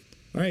scene.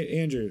 All right,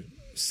 Andrew,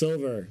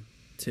 Silver.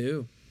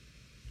 2.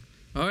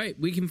 All right,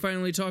 we can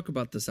finally talk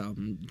about this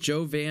album.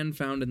 Joe Van,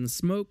 Found in the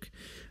Smoke.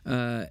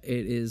 It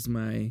is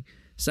my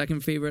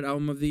second favorite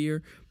album of the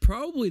year.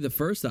 Probably the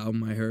first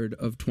album I heard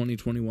of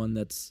 2021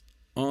 that's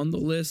on the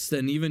list,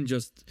 and even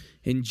just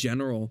in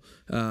general.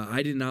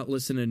 I did not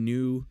listen to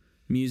new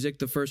music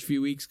the first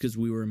few weeks because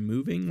we were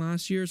moving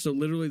last year. So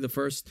literally the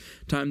first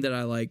time that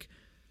I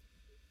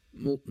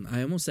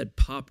I almost said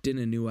popped in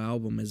a new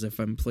album as if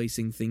I'm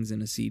placing things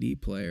in a CD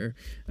player.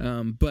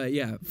 But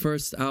yeah,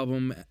 first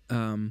album,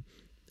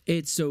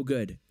 it's so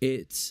good.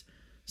 It's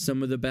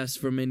some of the best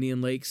from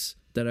Indian Lakes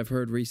that I've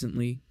heard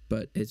recently,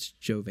 but it's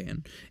Joe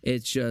Van.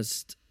 It's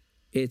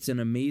an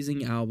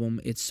amazing album.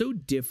 It's so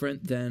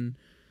different than,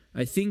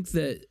 I think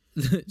that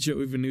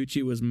Joey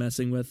Vannucci was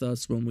messing with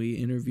us when we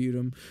interviewed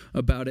him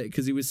about it,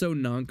 because he was so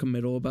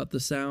non-committal about the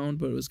sound,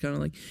 but it was kind of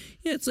like,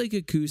 yeah, it's like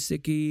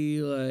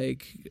acousticy,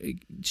 like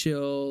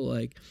chill,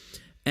 like,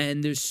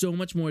 and there's so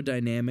much more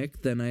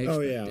dynamic than I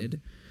expected. Oh,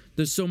 yeah.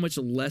 There's so much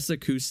less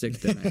acoustic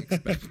than I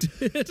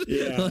expected.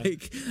 Yeah.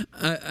 Like,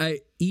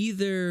 I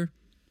either...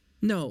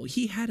 No,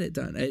 he had it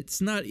done.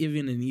 It's not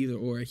even an either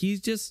or. He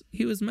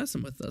was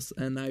messing with us,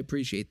 and I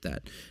appreciate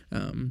that.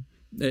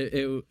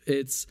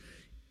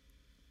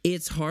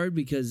 It's hard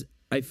because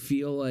I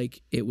feel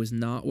like it was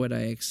not what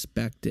I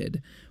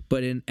expected,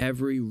 but in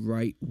every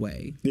right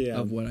way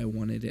of what I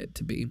wanted it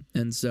to be.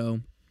 And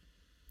so,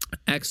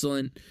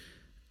 excellent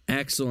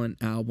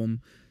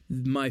album.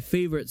 My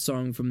favorite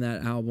song from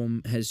that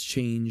album has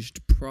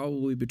changed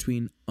probably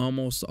between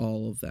almost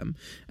all of them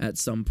at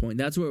some point.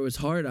 That's where it was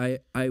hard.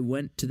 I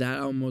went to that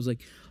album, I was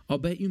like, I'll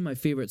bet you my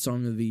favorite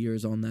song of the year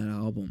is on that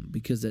album,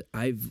 because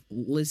I've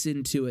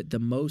listened to it the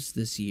most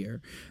this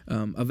year.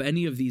 Of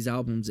any of these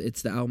albums,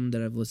 it's the album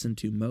that I've listened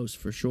to most,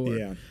 for sure.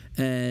 Yeah.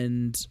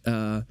 And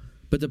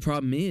but the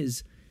problem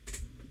is,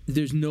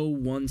 there's no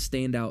one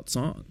standout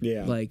song.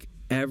 Yeah. Like,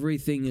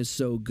 everything is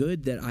so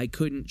good that I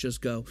couldn't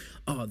just go,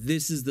 oh,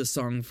 this is the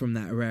song from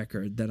that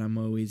record that I'm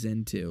always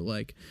into.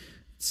 Like,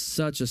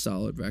 such a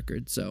solid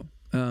record. So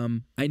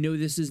I know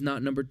this is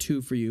not number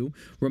 2 for you.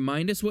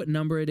 Remind us what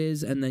number it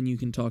is, and then you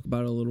can talk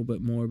about it a little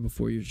bit more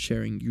before you're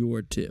sharing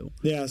your 2.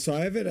 Yeah, so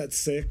I have it at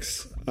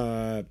 6,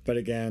 but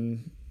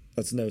again,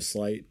 that's no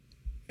slight.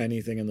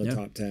 Anything in the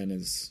top 10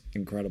 is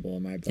incredible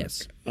in my book.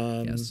 Yes.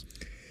 Yes.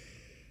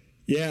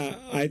 Yeah,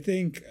 I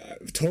think I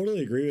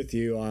totally agree with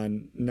you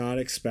on not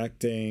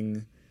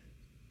expecting,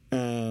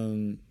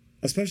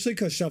 especially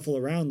because Shuffle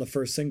Around, the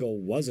first single,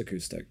 was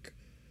acoustic.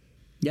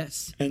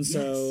 Yes. And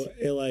so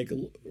it like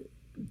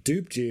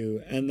duped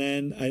you. And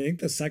then I think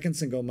the second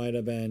single might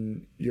have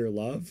been Your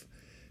Love,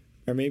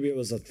 or maybe it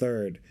was a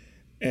third.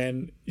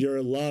 And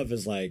Your Love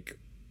is like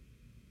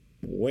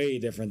way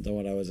different than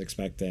what I was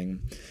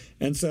expecting.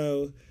 And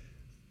so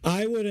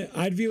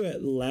I'd view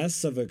it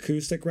less of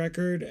acoustic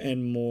record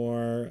and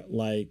more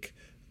like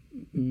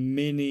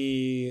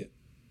mini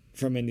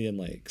from Indian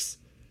Lakes.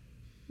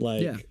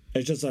 Like,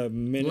 it's just a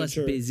miniature, less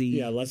busy.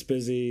 Yeah, less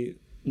busy,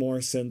 more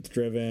synth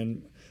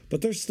driven.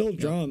 But there's still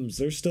drums.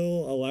 There's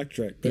still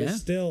electric. There's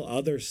still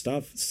other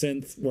stuff,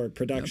 synth work,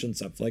 production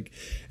stuff. Like,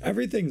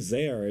 everything's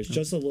there. It's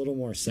just a little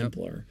more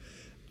simpler.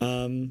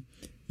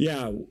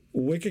 Yeah,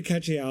 wicked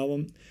catchy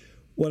album.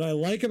 What I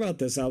like about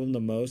this album the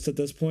most at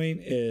this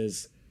point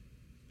is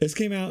this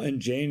came out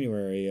in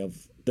January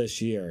of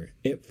this year.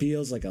 It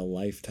feels like a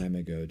lifetime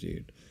ago,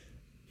 dude.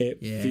 It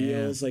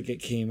feels like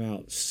it came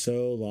out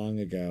so long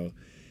ago.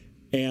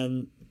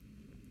 And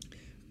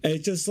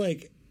it's just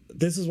like,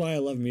 this is why I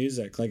love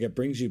music. Like, it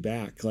brings you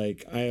back.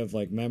 Like, I have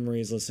like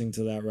memories listening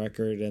to that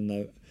record in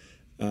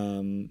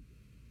the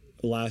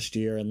last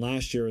year, and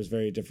last year was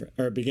very different,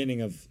 or beginning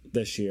of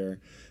this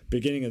year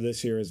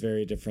is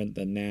very different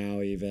than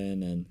now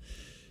even. And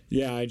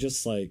yeah, I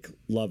just like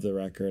love the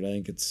record. I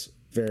think it's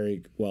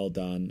very well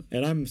done,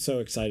 and I'm so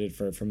excited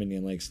for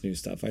Indian Lake's new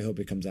stuff. I hope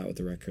it comes out with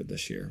the record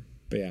this year.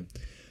 But yeah,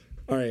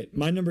 all right,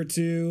 my number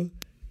 2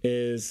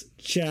 is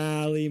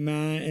Charlie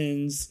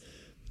Martin's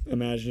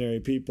Imaginary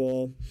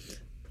People.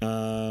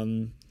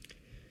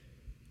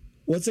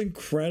 What's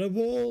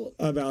incredible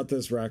about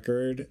this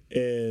record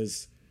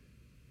is,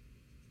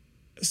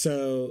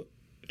 so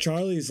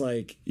Charlie's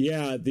like,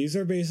 yeah, these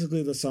are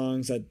basically the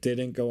songs that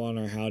didn't go on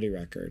our Howdy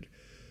record.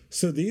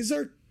 So these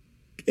are,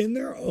 in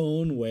their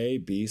own way,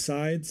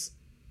 B-sides.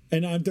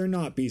 And they're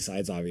not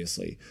B-sides,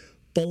 obviously.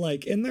 But,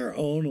 like, in their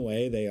own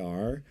way, they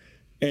are.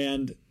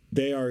 And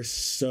they are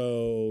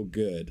so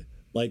good.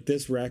 Like,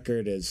 this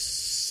record is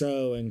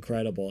so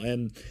incredible.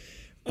 And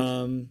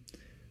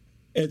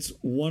it's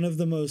one of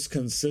the most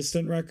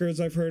consistent records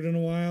I've heard in a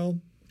while.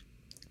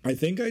 I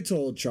think I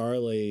told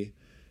Charlie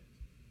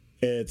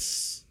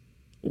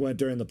went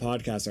during the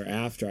podcast or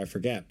after, I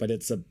forget. But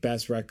it's the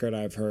best record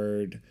I've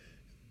heard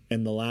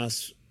in the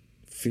last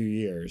few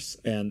years,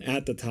 and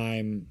at the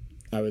time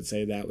I would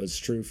say that was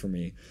true for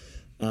me.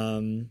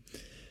 And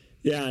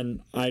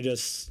I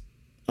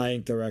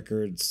think the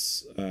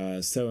record's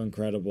so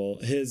incredible.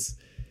 It's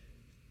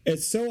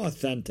so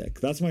authentic.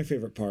 That's my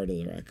favorite part of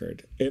the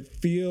record. It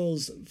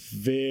feels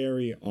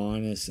very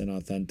honest and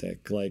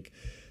authentic. Like,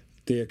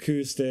 the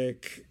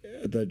acoustic,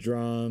 the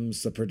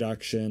drums, the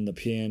production, the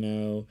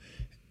piano,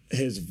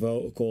 his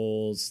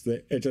vocals,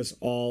 it just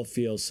all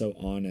feels so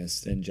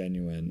honest and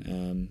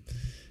genuine.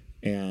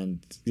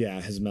 And yeah,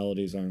 his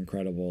melodies are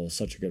incredible.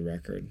 Such a good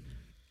record.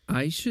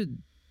 I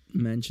should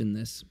mention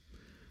this.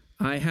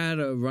 I had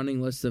a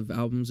running list of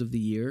albums of the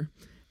year,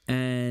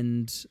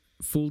 and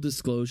full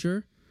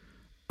disclosure,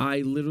 I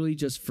literally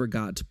just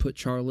forgot to put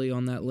Charlie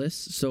on that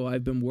list. So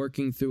I've been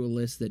working through a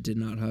list that did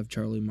not have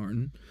Charlie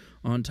Martin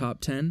on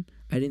top 10.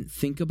 I didn't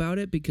think about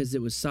it because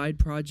it was side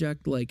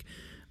project. Like,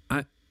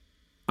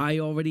 I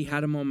already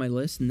had him on my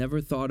list, never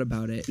thought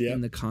about it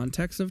in the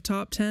context of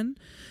top 10.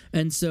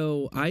 And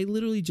so I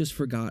literally just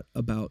forgot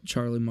about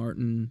Charlie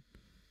Martin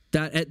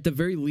That at the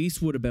very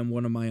least would have been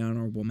one of my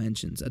honorable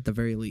mentions, at the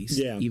very least.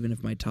 Yeah. Even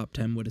if my top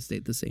 10 would have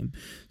stayed the same.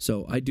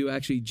 So I do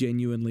actually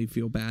genuinely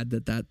feel bad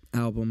that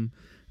album,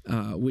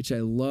 which I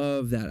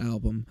love that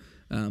album,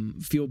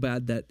 feel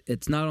bad that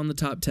it's not on the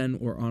top 10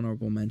 or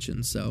honorable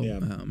mentions.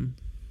 So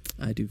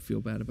I do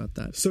feel bad about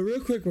that. So real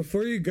quick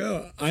before you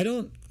go, I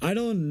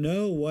don't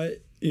know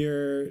what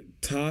your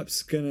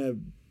top's gonna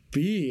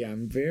be.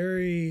 I'm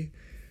very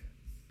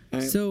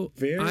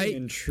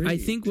intrigued. I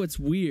think what's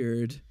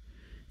weird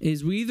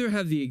is we either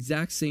have the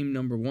exact same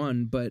number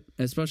one, but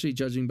especially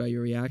judging by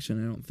your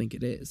reaction, I don't think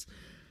it is.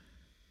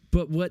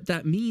 But what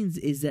that means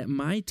is that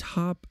my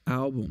top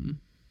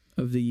album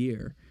of the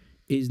year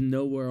is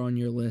nowhere on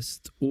your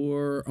list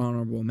or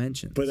honorable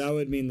mentions. But that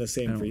would mean the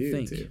same for you,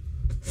 think. too.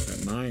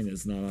 But mine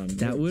is not on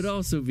That yours. would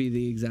also be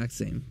the exact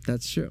same.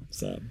 That's true.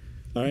 So,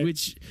 all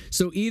right.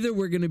 So either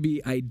we're going to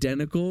be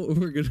identical or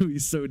we're going to be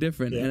so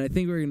different. Yeah. And I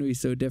think we're going to be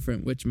so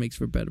different, which makes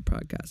for better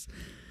podcasts.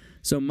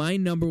 So my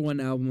number one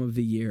album of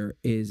the year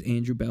is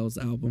Andrew Bell's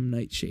album,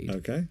 Nightshade.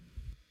 Okay.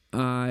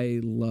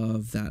 I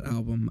love that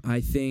album.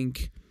 I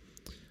think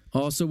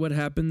also what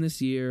happened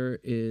this year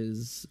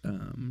is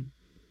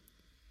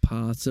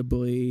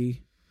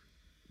possibly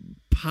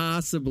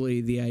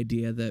the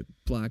idea that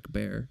Black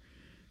Bear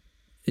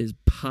is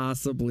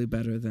possibly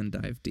better than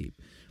Dive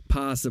Deep.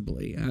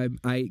 Possibly.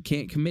 I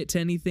can't commit to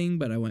anything,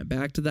 but I went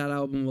back to that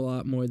album a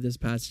lot more this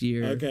past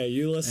year. Okay,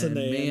 you listened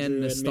to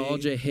Andrew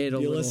nostalgia and me. hit a little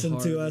harder. You listened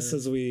to us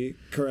as we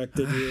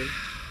corrected you.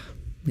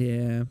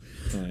 Yeah.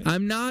 Right.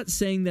 I'm not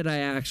saying that I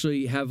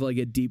actually have like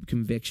a deep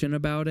conviction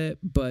about it,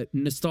 but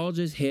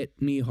nostalgia's hit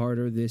me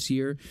harder this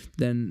year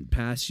than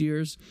past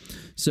years.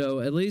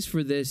 So at least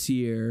for this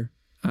year,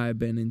 I've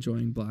been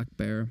enjoying Black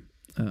Bear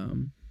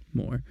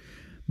more.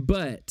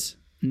 But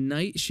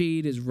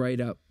Nightshade is right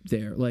up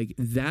there. Like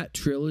that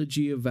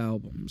trilogy of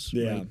albums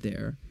right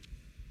there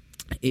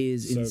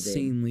is so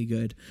insanely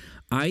good.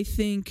 I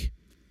think,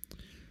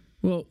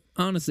 well,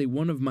 honestly,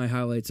 one of my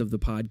highlights of the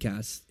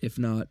podcast, if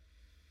not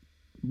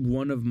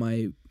one of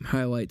my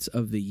highlights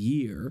of the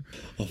year,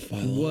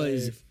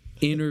 was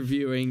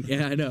interviewing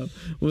Andrew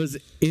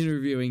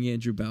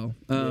Bell.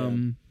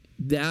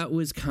 That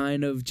was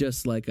kind of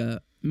just like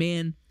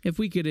man, if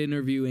we could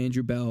interview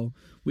Andrew Bell,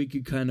 we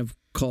could kind of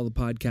call the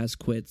podcast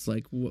quits.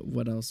 Like,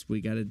 what else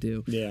we got to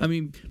do? Yeah. I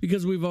mean,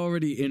 because we've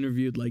already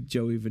interviewed like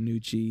Joey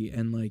Vannucci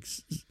and like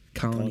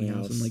Colony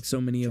House and like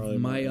so many Charlie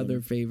of my Martin.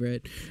 other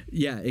favorite,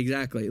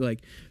 exactly,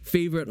 like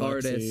favorite Lexi,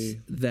 artists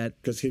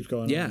that just keeps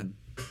going on.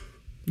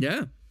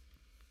 Yeah.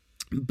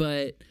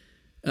 But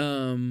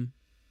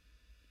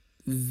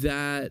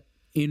that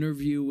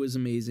interview was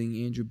amazing.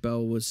 Andrew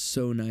Bell was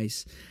so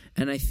nice.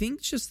 And I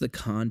think just the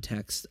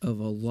context of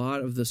a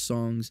lot of the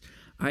songs,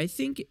 I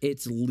think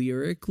it's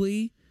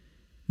lyrically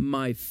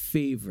my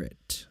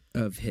favorite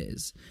of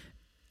his.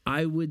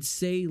 I would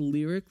say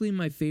lyrically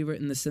my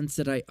favorite in the sense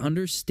that I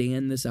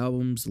understand this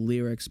album's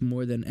lyrics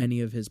more than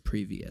any of his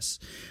previous.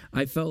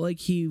 I felt like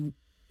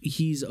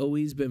he's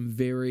always been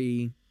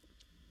very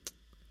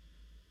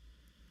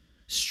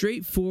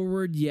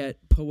straightforward yet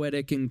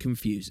poetic and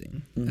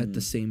confusing at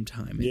the same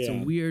time. It's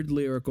a weird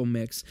lyrical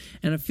mix,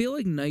 and I feel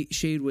like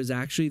Nightshade was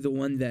actually the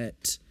one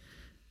that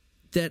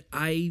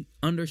I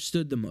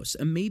understood the most.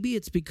 And maybe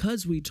it's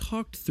because we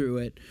talked through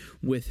it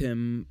with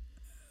him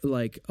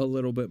like a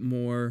little bit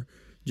more,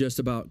 just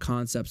about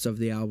concepts of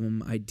the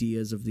album,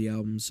 ideas of the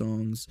album,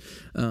 songs,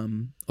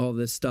 all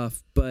this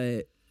stuff.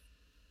 But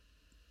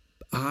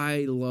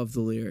I love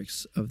the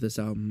lyrics of this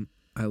album.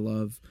 I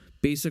love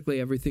basically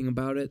everything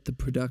about it. The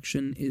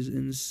production is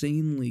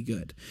insanely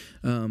good.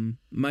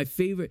 My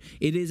favorite,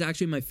 it is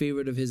actually my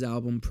favorite of his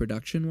album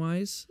production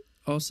wise,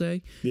 I'll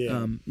say.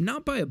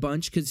 Not by a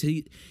bunch, because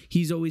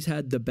he's always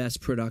had the best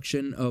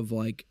production of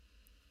like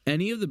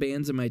any of the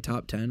bands in my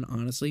top 10.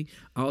 Honestly,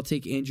 I'll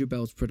take Andrew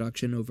Bell's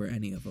production over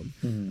any of them.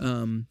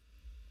 And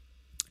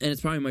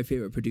it's probably my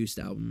favorite produced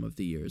album of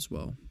the year as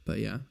well. But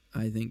yeah,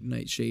 I think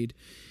Nightshade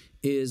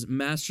is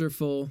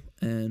masterful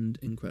and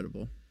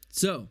incredible.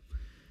 So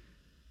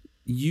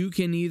you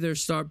can either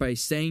start by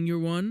saying your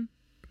one,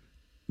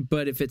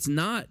 but if it's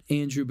not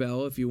Andrew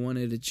Bell, if you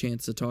wanted a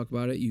chance to talk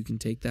about it, you can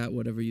take that,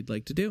 whatever you'd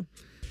like to do.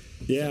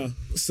 Yeah.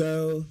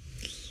 So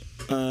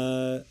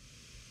I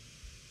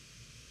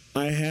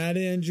had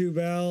Andrew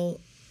Bell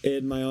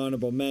in my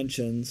honorable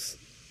mentions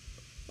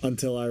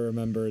until I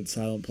remembered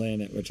Silent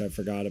Planet, which I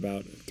forgot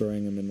about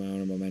throwing him in my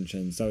honorable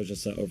mentions. That was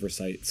just an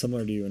oversight,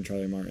 similar to you and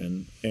Charlie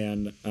Martin.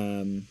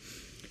 And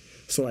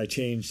so I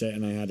changed it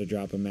and I had to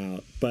drop him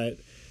out. But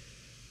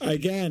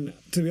again,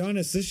 to be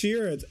honest, this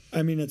year,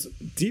 it's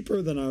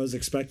deeper than I was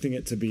expecting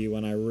it to be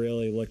when I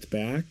really looked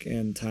back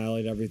and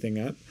tallied everything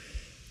up.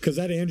 Because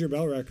that Andrew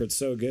Bell record's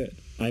so good.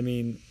 I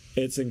mean,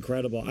 it's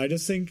incredible. I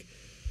just think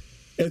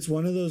it's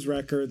one of those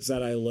records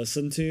that I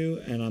listen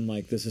to and I'm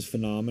like, this is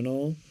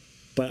phenomenal,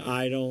 but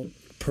I don't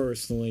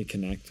personally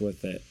connect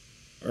with it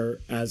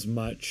or as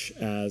much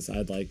as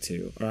I'd like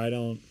to, or I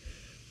don't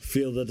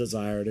feel the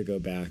desire to go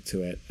back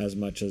to it as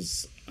much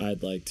as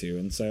I'd like to.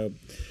 And so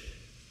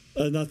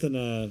nothing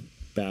to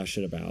bash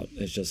it about.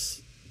 It's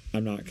just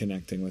I'm not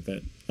connecting with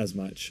it as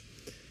much.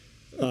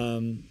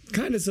 Kind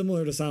of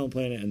similar to Silent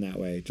Planet in that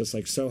way, just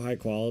like so high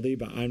quality,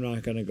 but I'm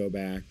not going to go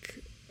back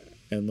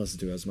and listen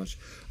to it as much.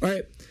 All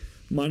right,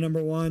 my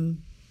number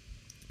one,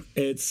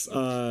 it's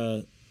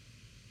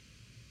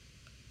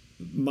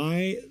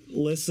my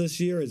list this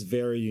year is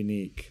very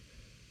unique,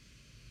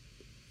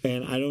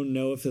 and I don't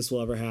know if this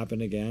will ever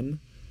happen again,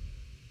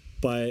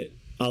 but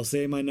I'll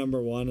say my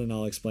number one and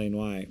I'll explain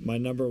why. My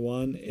number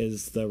one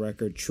is the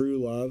record True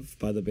Love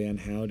by the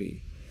band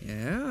Howdy.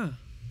 Yeah.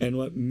 And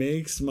what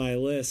makes my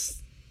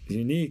list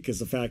unique is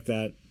the fact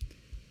that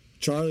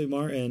Charlie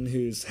Martin,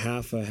 who's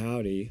half a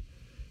Howdy,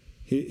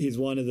 he's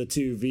one of the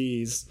two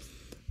V's.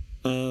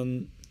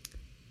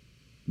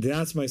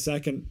 That's my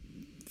second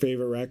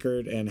favorite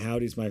record, and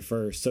Howdy's my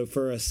first. So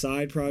for a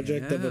side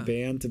project of a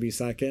band to be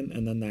second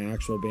and then the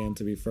actual band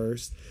to be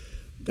first,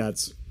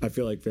 that's, I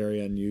feel like, very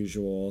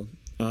unusual.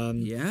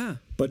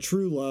 But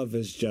True Love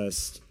is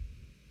just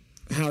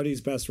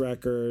Howdy's best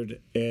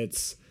record.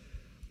 It's,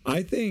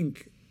 I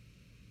think,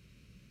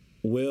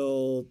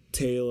 Will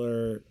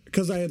Taylor,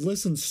 because I had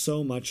listened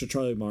so much to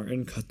Charlie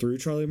Martin through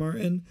Charlie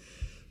Martin,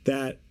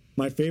 that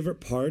my favorite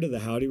part of the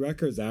Howdy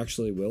record is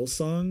actually Will's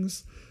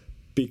songs,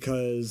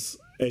 because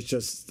it's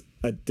just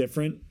a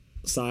different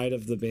side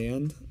of the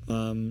band.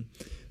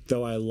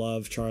 Though I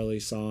love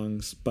Charlie's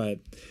songs, but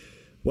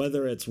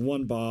whether it's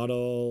One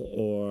Bottle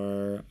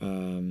or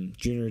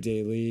Junior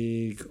Day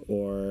League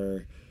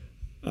or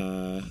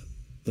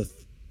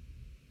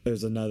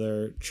there's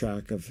another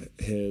track of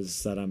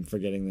his that I'm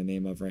forgetting the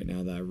name of right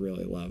now that I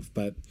really love.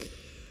 But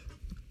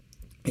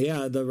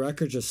yeah, the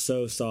record's just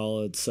so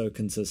solid, so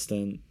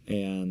consistent.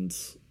 And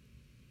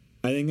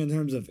I think in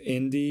terms of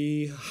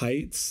indie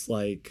heights,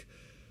 like,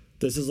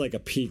 this is like a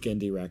peak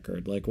indie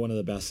record, like one of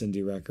the best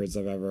indie records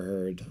I've ever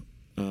heard.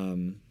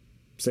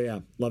 So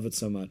yeah, love it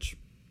so much.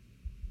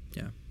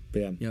 Yeah.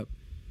 But yeah. Yep.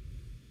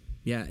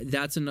 Yeah,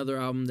 that's another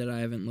album that I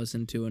haven't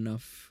listened to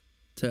enough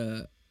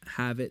to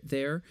have it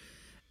there.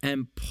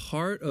 And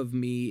part of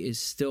me is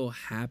still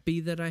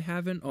happy that I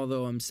haven't,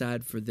 although I'm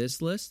sad for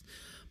this list.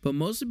 But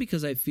mostly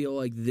because I feel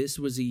like this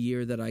was a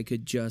year that I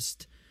could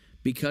just,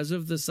 because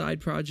of the side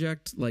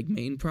project, like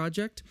main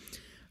project,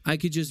 I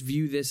could just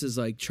view this as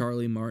like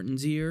Charlie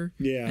Martin's year.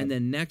 Yeah. And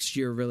then next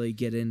year really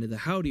get into the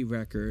Howdy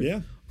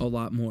record a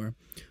lot more.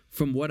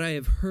 From what I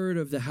have heard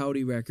of the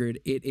Howdy record,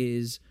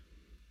 it's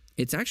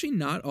actually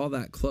not all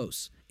that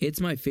close. It's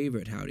my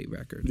favorite Howdy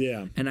record.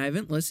 Yeah. And I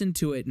haven't listened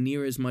to it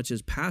near as much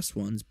as past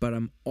ones, but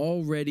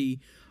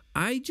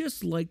I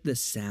just like the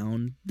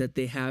sound that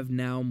they have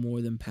now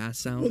more than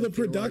past sound. Well, the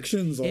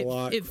production's a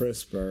lot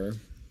crisper.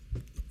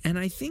 And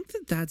I think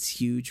that that's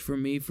huge for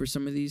me for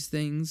some of these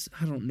things.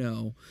 I don't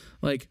know.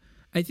 Like,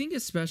 I think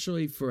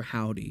especially for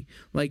Howdy,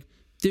 like,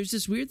 there's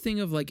this weird thing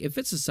of, like, if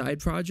it's a side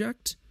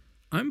project,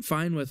 I'm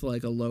fine with,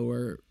 like, a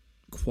lower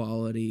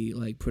quality,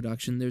 like,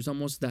 production. There's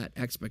almost that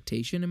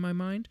expectation in my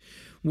mind,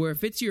 where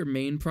if it's your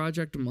main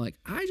project, I'm like,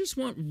 I just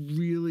want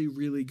really,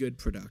 really good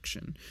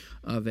production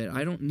of it.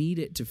 I don't need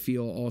it to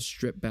feel all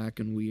stripped back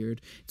and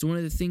weird. It's one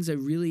of the things I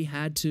really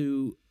had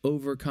to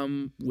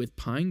overcome with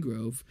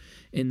Pinegrove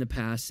in the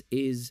past,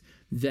 is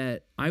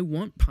that I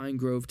want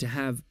Pinegrove to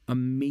have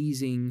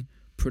amazing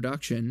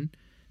production,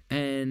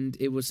 and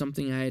it was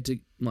something I had to,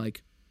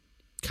 like,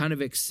 kind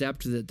of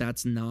accept that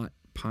that's not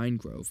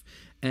Pinegrove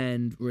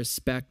and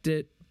respect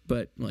it,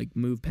 but like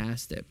move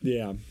past it.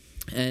 Yeah.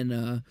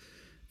 And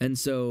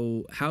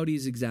so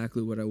Howdy's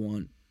exactly what I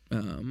want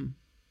them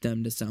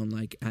to sound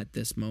like at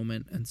this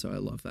moment, and so I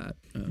love that.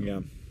 In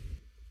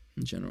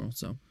general.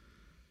 So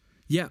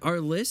yeah,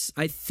 our list,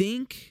 I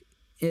think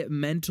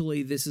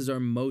mentally this is our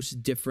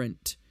most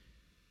different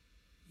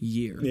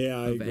year.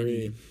 Yeah, I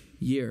agree. Any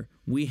year.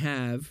 We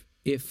have,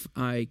 if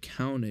I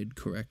counted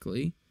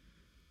correctly,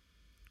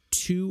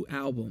 2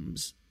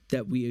 albums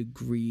that we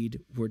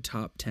agreed were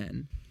top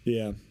 10.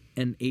 Yeah.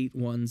 And 8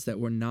 ones that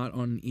were not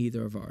on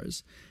either of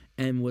ours.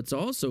 And what's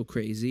also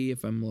crazy,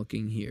 if I'm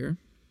looking here,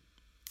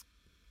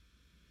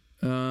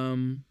 I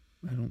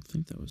don't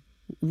think that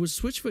was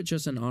Switchfoot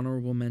just an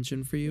honorable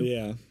mention for you?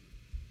 Yeah.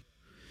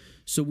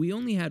 So we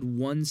only had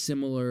 1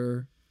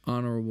 similar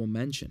honorable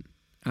mention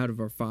out of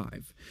our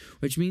 5,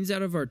 which means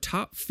out of our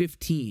top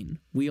 15,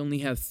 we only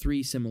have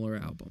 3 similar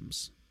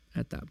albums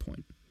at that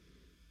point.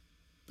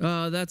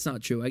 That's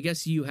not true. I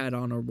guess you had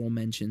honorable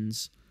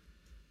mentions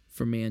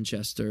for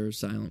Manchester,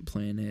 Silent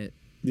Planet.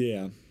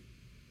 Yeah.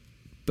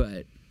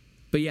 But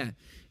yeah,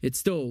 it's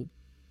still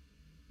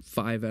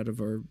 5 out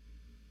of our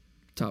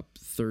top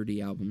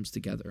 30 albums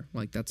together.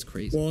 Like, that's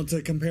crazy. Well,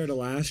 to compare to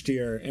last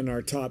year, in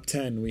our top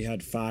 10, we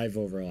had 5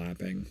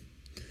 overlapping.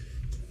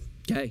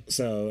 Okay.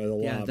 So a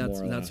lot more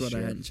last that's what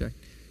year. I hadn't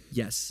checked.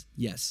 Yes.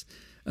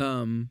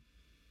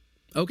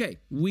 Okay,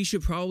 we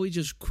should probably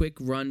just quick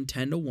run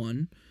 10 to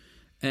 1.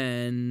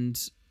 And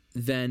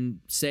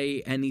then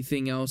say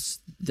anything else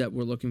that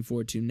we're looking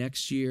forward to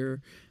next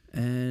year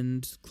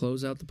and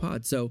close out the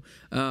pod. So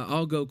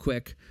I'll go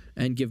quick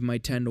and give my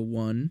 10 to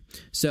 1.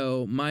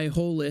 So my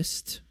whole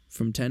list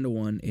from 10 to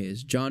 1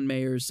 is John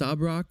Mayer's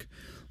Sob Rock,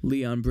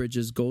 Leon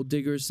Bridges' Gold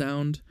Digger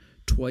Sound,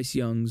 Twice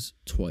Young's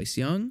Twice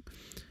Young,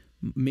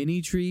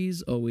 Mini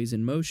Trees, Always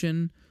in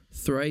Motion,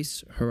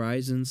 Thrice,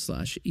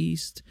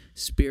 Horizon/East,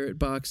 Spirit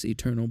Box,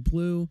 Eternal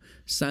Blue,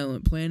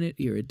 Silent Planet,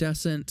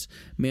 Iridescent,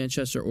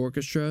 Manchester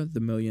Orchestra, The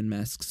Million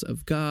Masks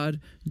of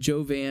God,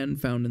 Jovan,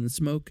 Found in the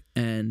Smoke,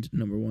 and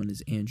number 1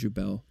 is Andrew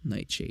Bell,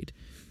 Nightshade.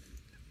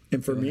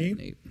 And for Go me, ahead,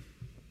 Nate.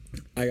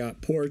 I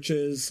got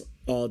Porches,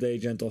 All Day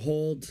Gentle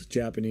Hold,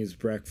 Japanese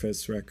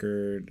Breakfast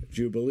record,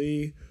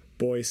 Jubilee,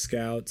 Boy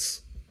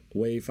Scouts,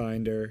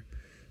 Wayfinder,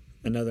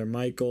 Another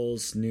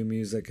Michaels, New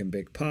Music and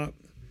Big Pop,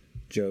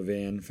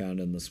 Jovan, Found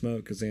in the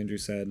Smoke, as Andrew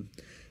said,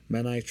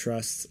 Men I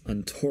Trust's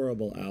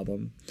Untourable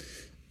album,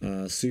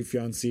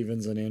 Sufjan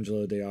Stevens and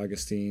Angelo De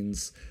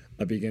Augustine's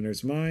A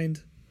Beginner's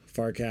Mind,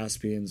 Far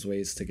Caspian's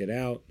Ways to Get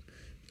Out,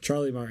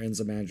 Charlie Martin's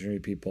Imaginary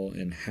People,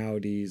 and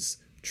Howdy's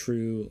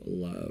True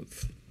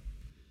Love.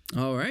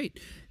 All right.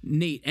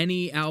 Nate,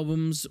 any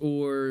albums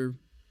or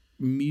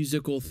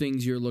musical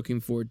things you're looking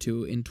forward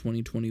to in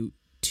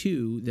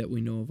 2022 that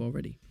we know of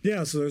already?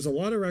 Yeah, so there's a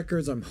lot of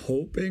records I'm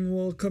hoping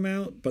will come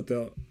out, but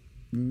the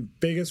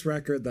biggest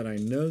record that I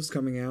know is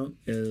coming out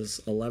is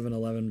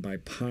 1111 by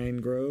Pine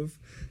Grove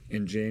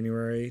in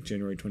January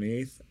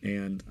 28th,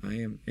 and I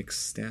am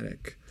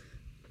ecstatic.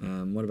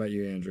 What about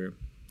you, Andrew?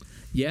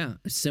 Yeah,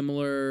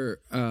 similar,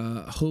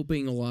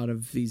 hoping a lot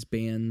of these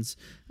bands,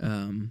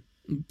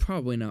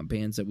 probably not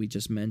bands that we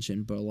just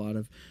mentioned, but a lot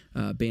of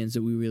bands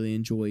that we really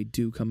enjoy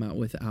do come out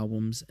with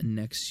albums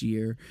next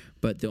year.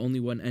 But the only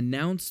one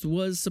announced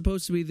was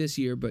supposed to be this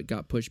year, but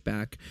got pushed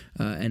back,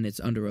 and it's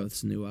Under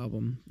Oath's new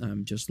album.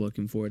 I'm just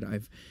looking forward.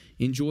 I've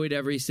enjoyed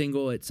every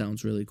single. It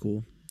sounds really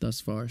cool thus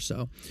far.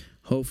 So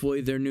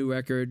hopefully their new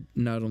record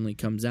not only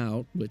comes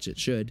out, which it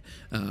should,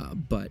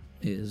 but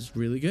is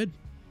really good.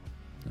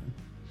 So.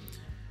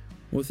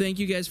 Well, thank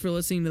you guys for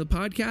listening to the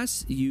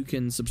podcast. You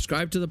can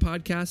subscribe to the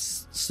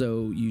podcast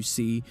so you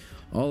see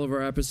all of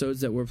our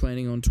episodes that we're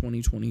planning on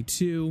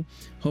 2022.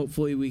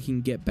 Hopefully we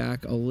can get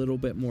back a little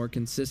bit more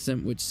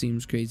consistent, which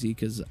seems crazy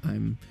because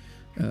I'm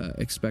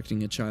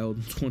expecting a child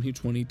in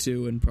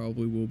 2022 and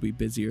probably will be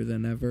busier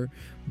than ever.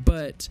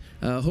 But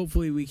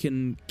hopefully we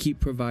can keep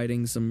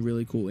providing some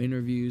really cool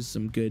interviews,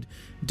 some good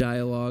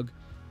dialogue.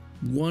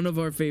 One of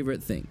our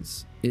favorite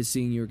things is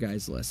seeing your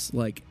guys' lists.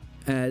 Like,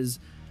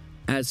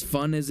 as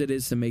fun as it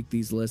is to make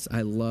these lists,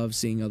 I love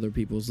seeing other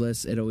people's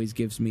lists. It always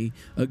gives me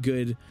a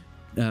good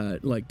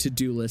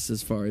to-do list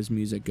as far as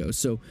music goes.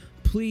 So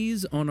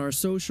please, on our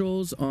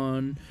socials,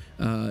 on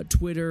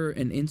Twitter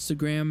and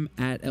Instagram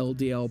at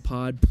LDL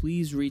Pod,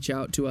 please reach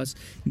out to us.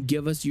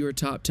 Give us your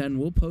top 10.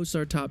 We'll post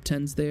our top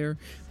 10s there,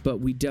 but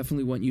we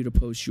definitely want you to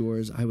post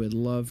yours. I would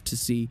love to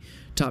see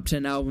top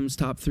 10 albums,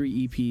 top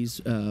 3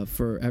 EPs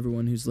for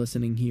everyone who's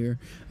listening here.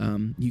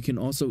 You can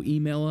also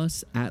email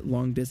us at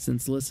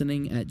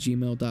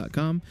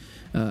longdistancelistening@gmail.com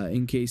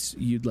in case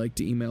you'd like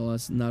to email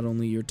us not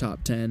only your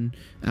top 10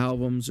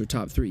 albums or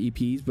top 3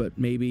 EPs, but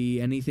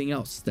maybe anything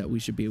else that we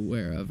should be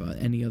aware of,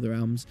 any other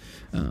albums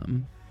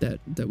that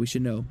we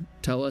should know.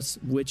 Tell us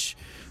which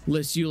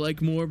list you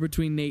like more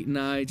between Nate and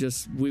I.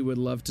 We would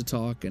love to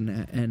talk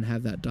and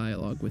have that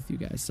dialogue with you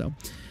guys. So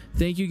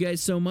thank you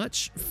guys so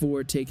much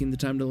for taking the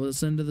time to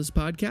listen to this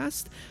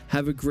podcast.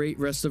 Have a great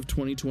rest of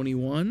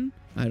 2021.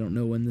 I don't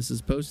know when this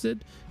is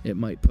posted. It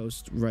might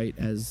post right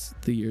as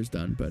the year's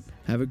done, but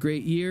have a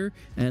great year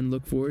and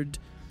look forward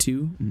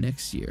to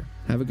next year.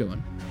 Have a good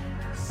one.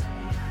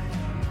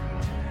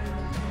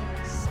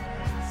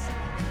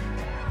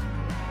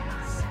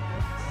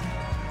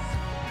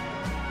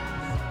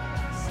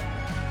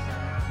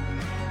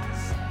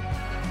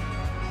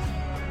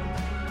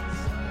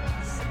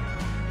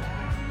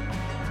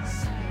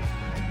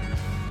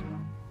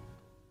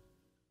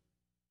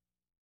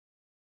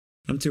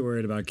 I'm too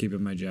worried about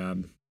keeping my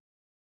job.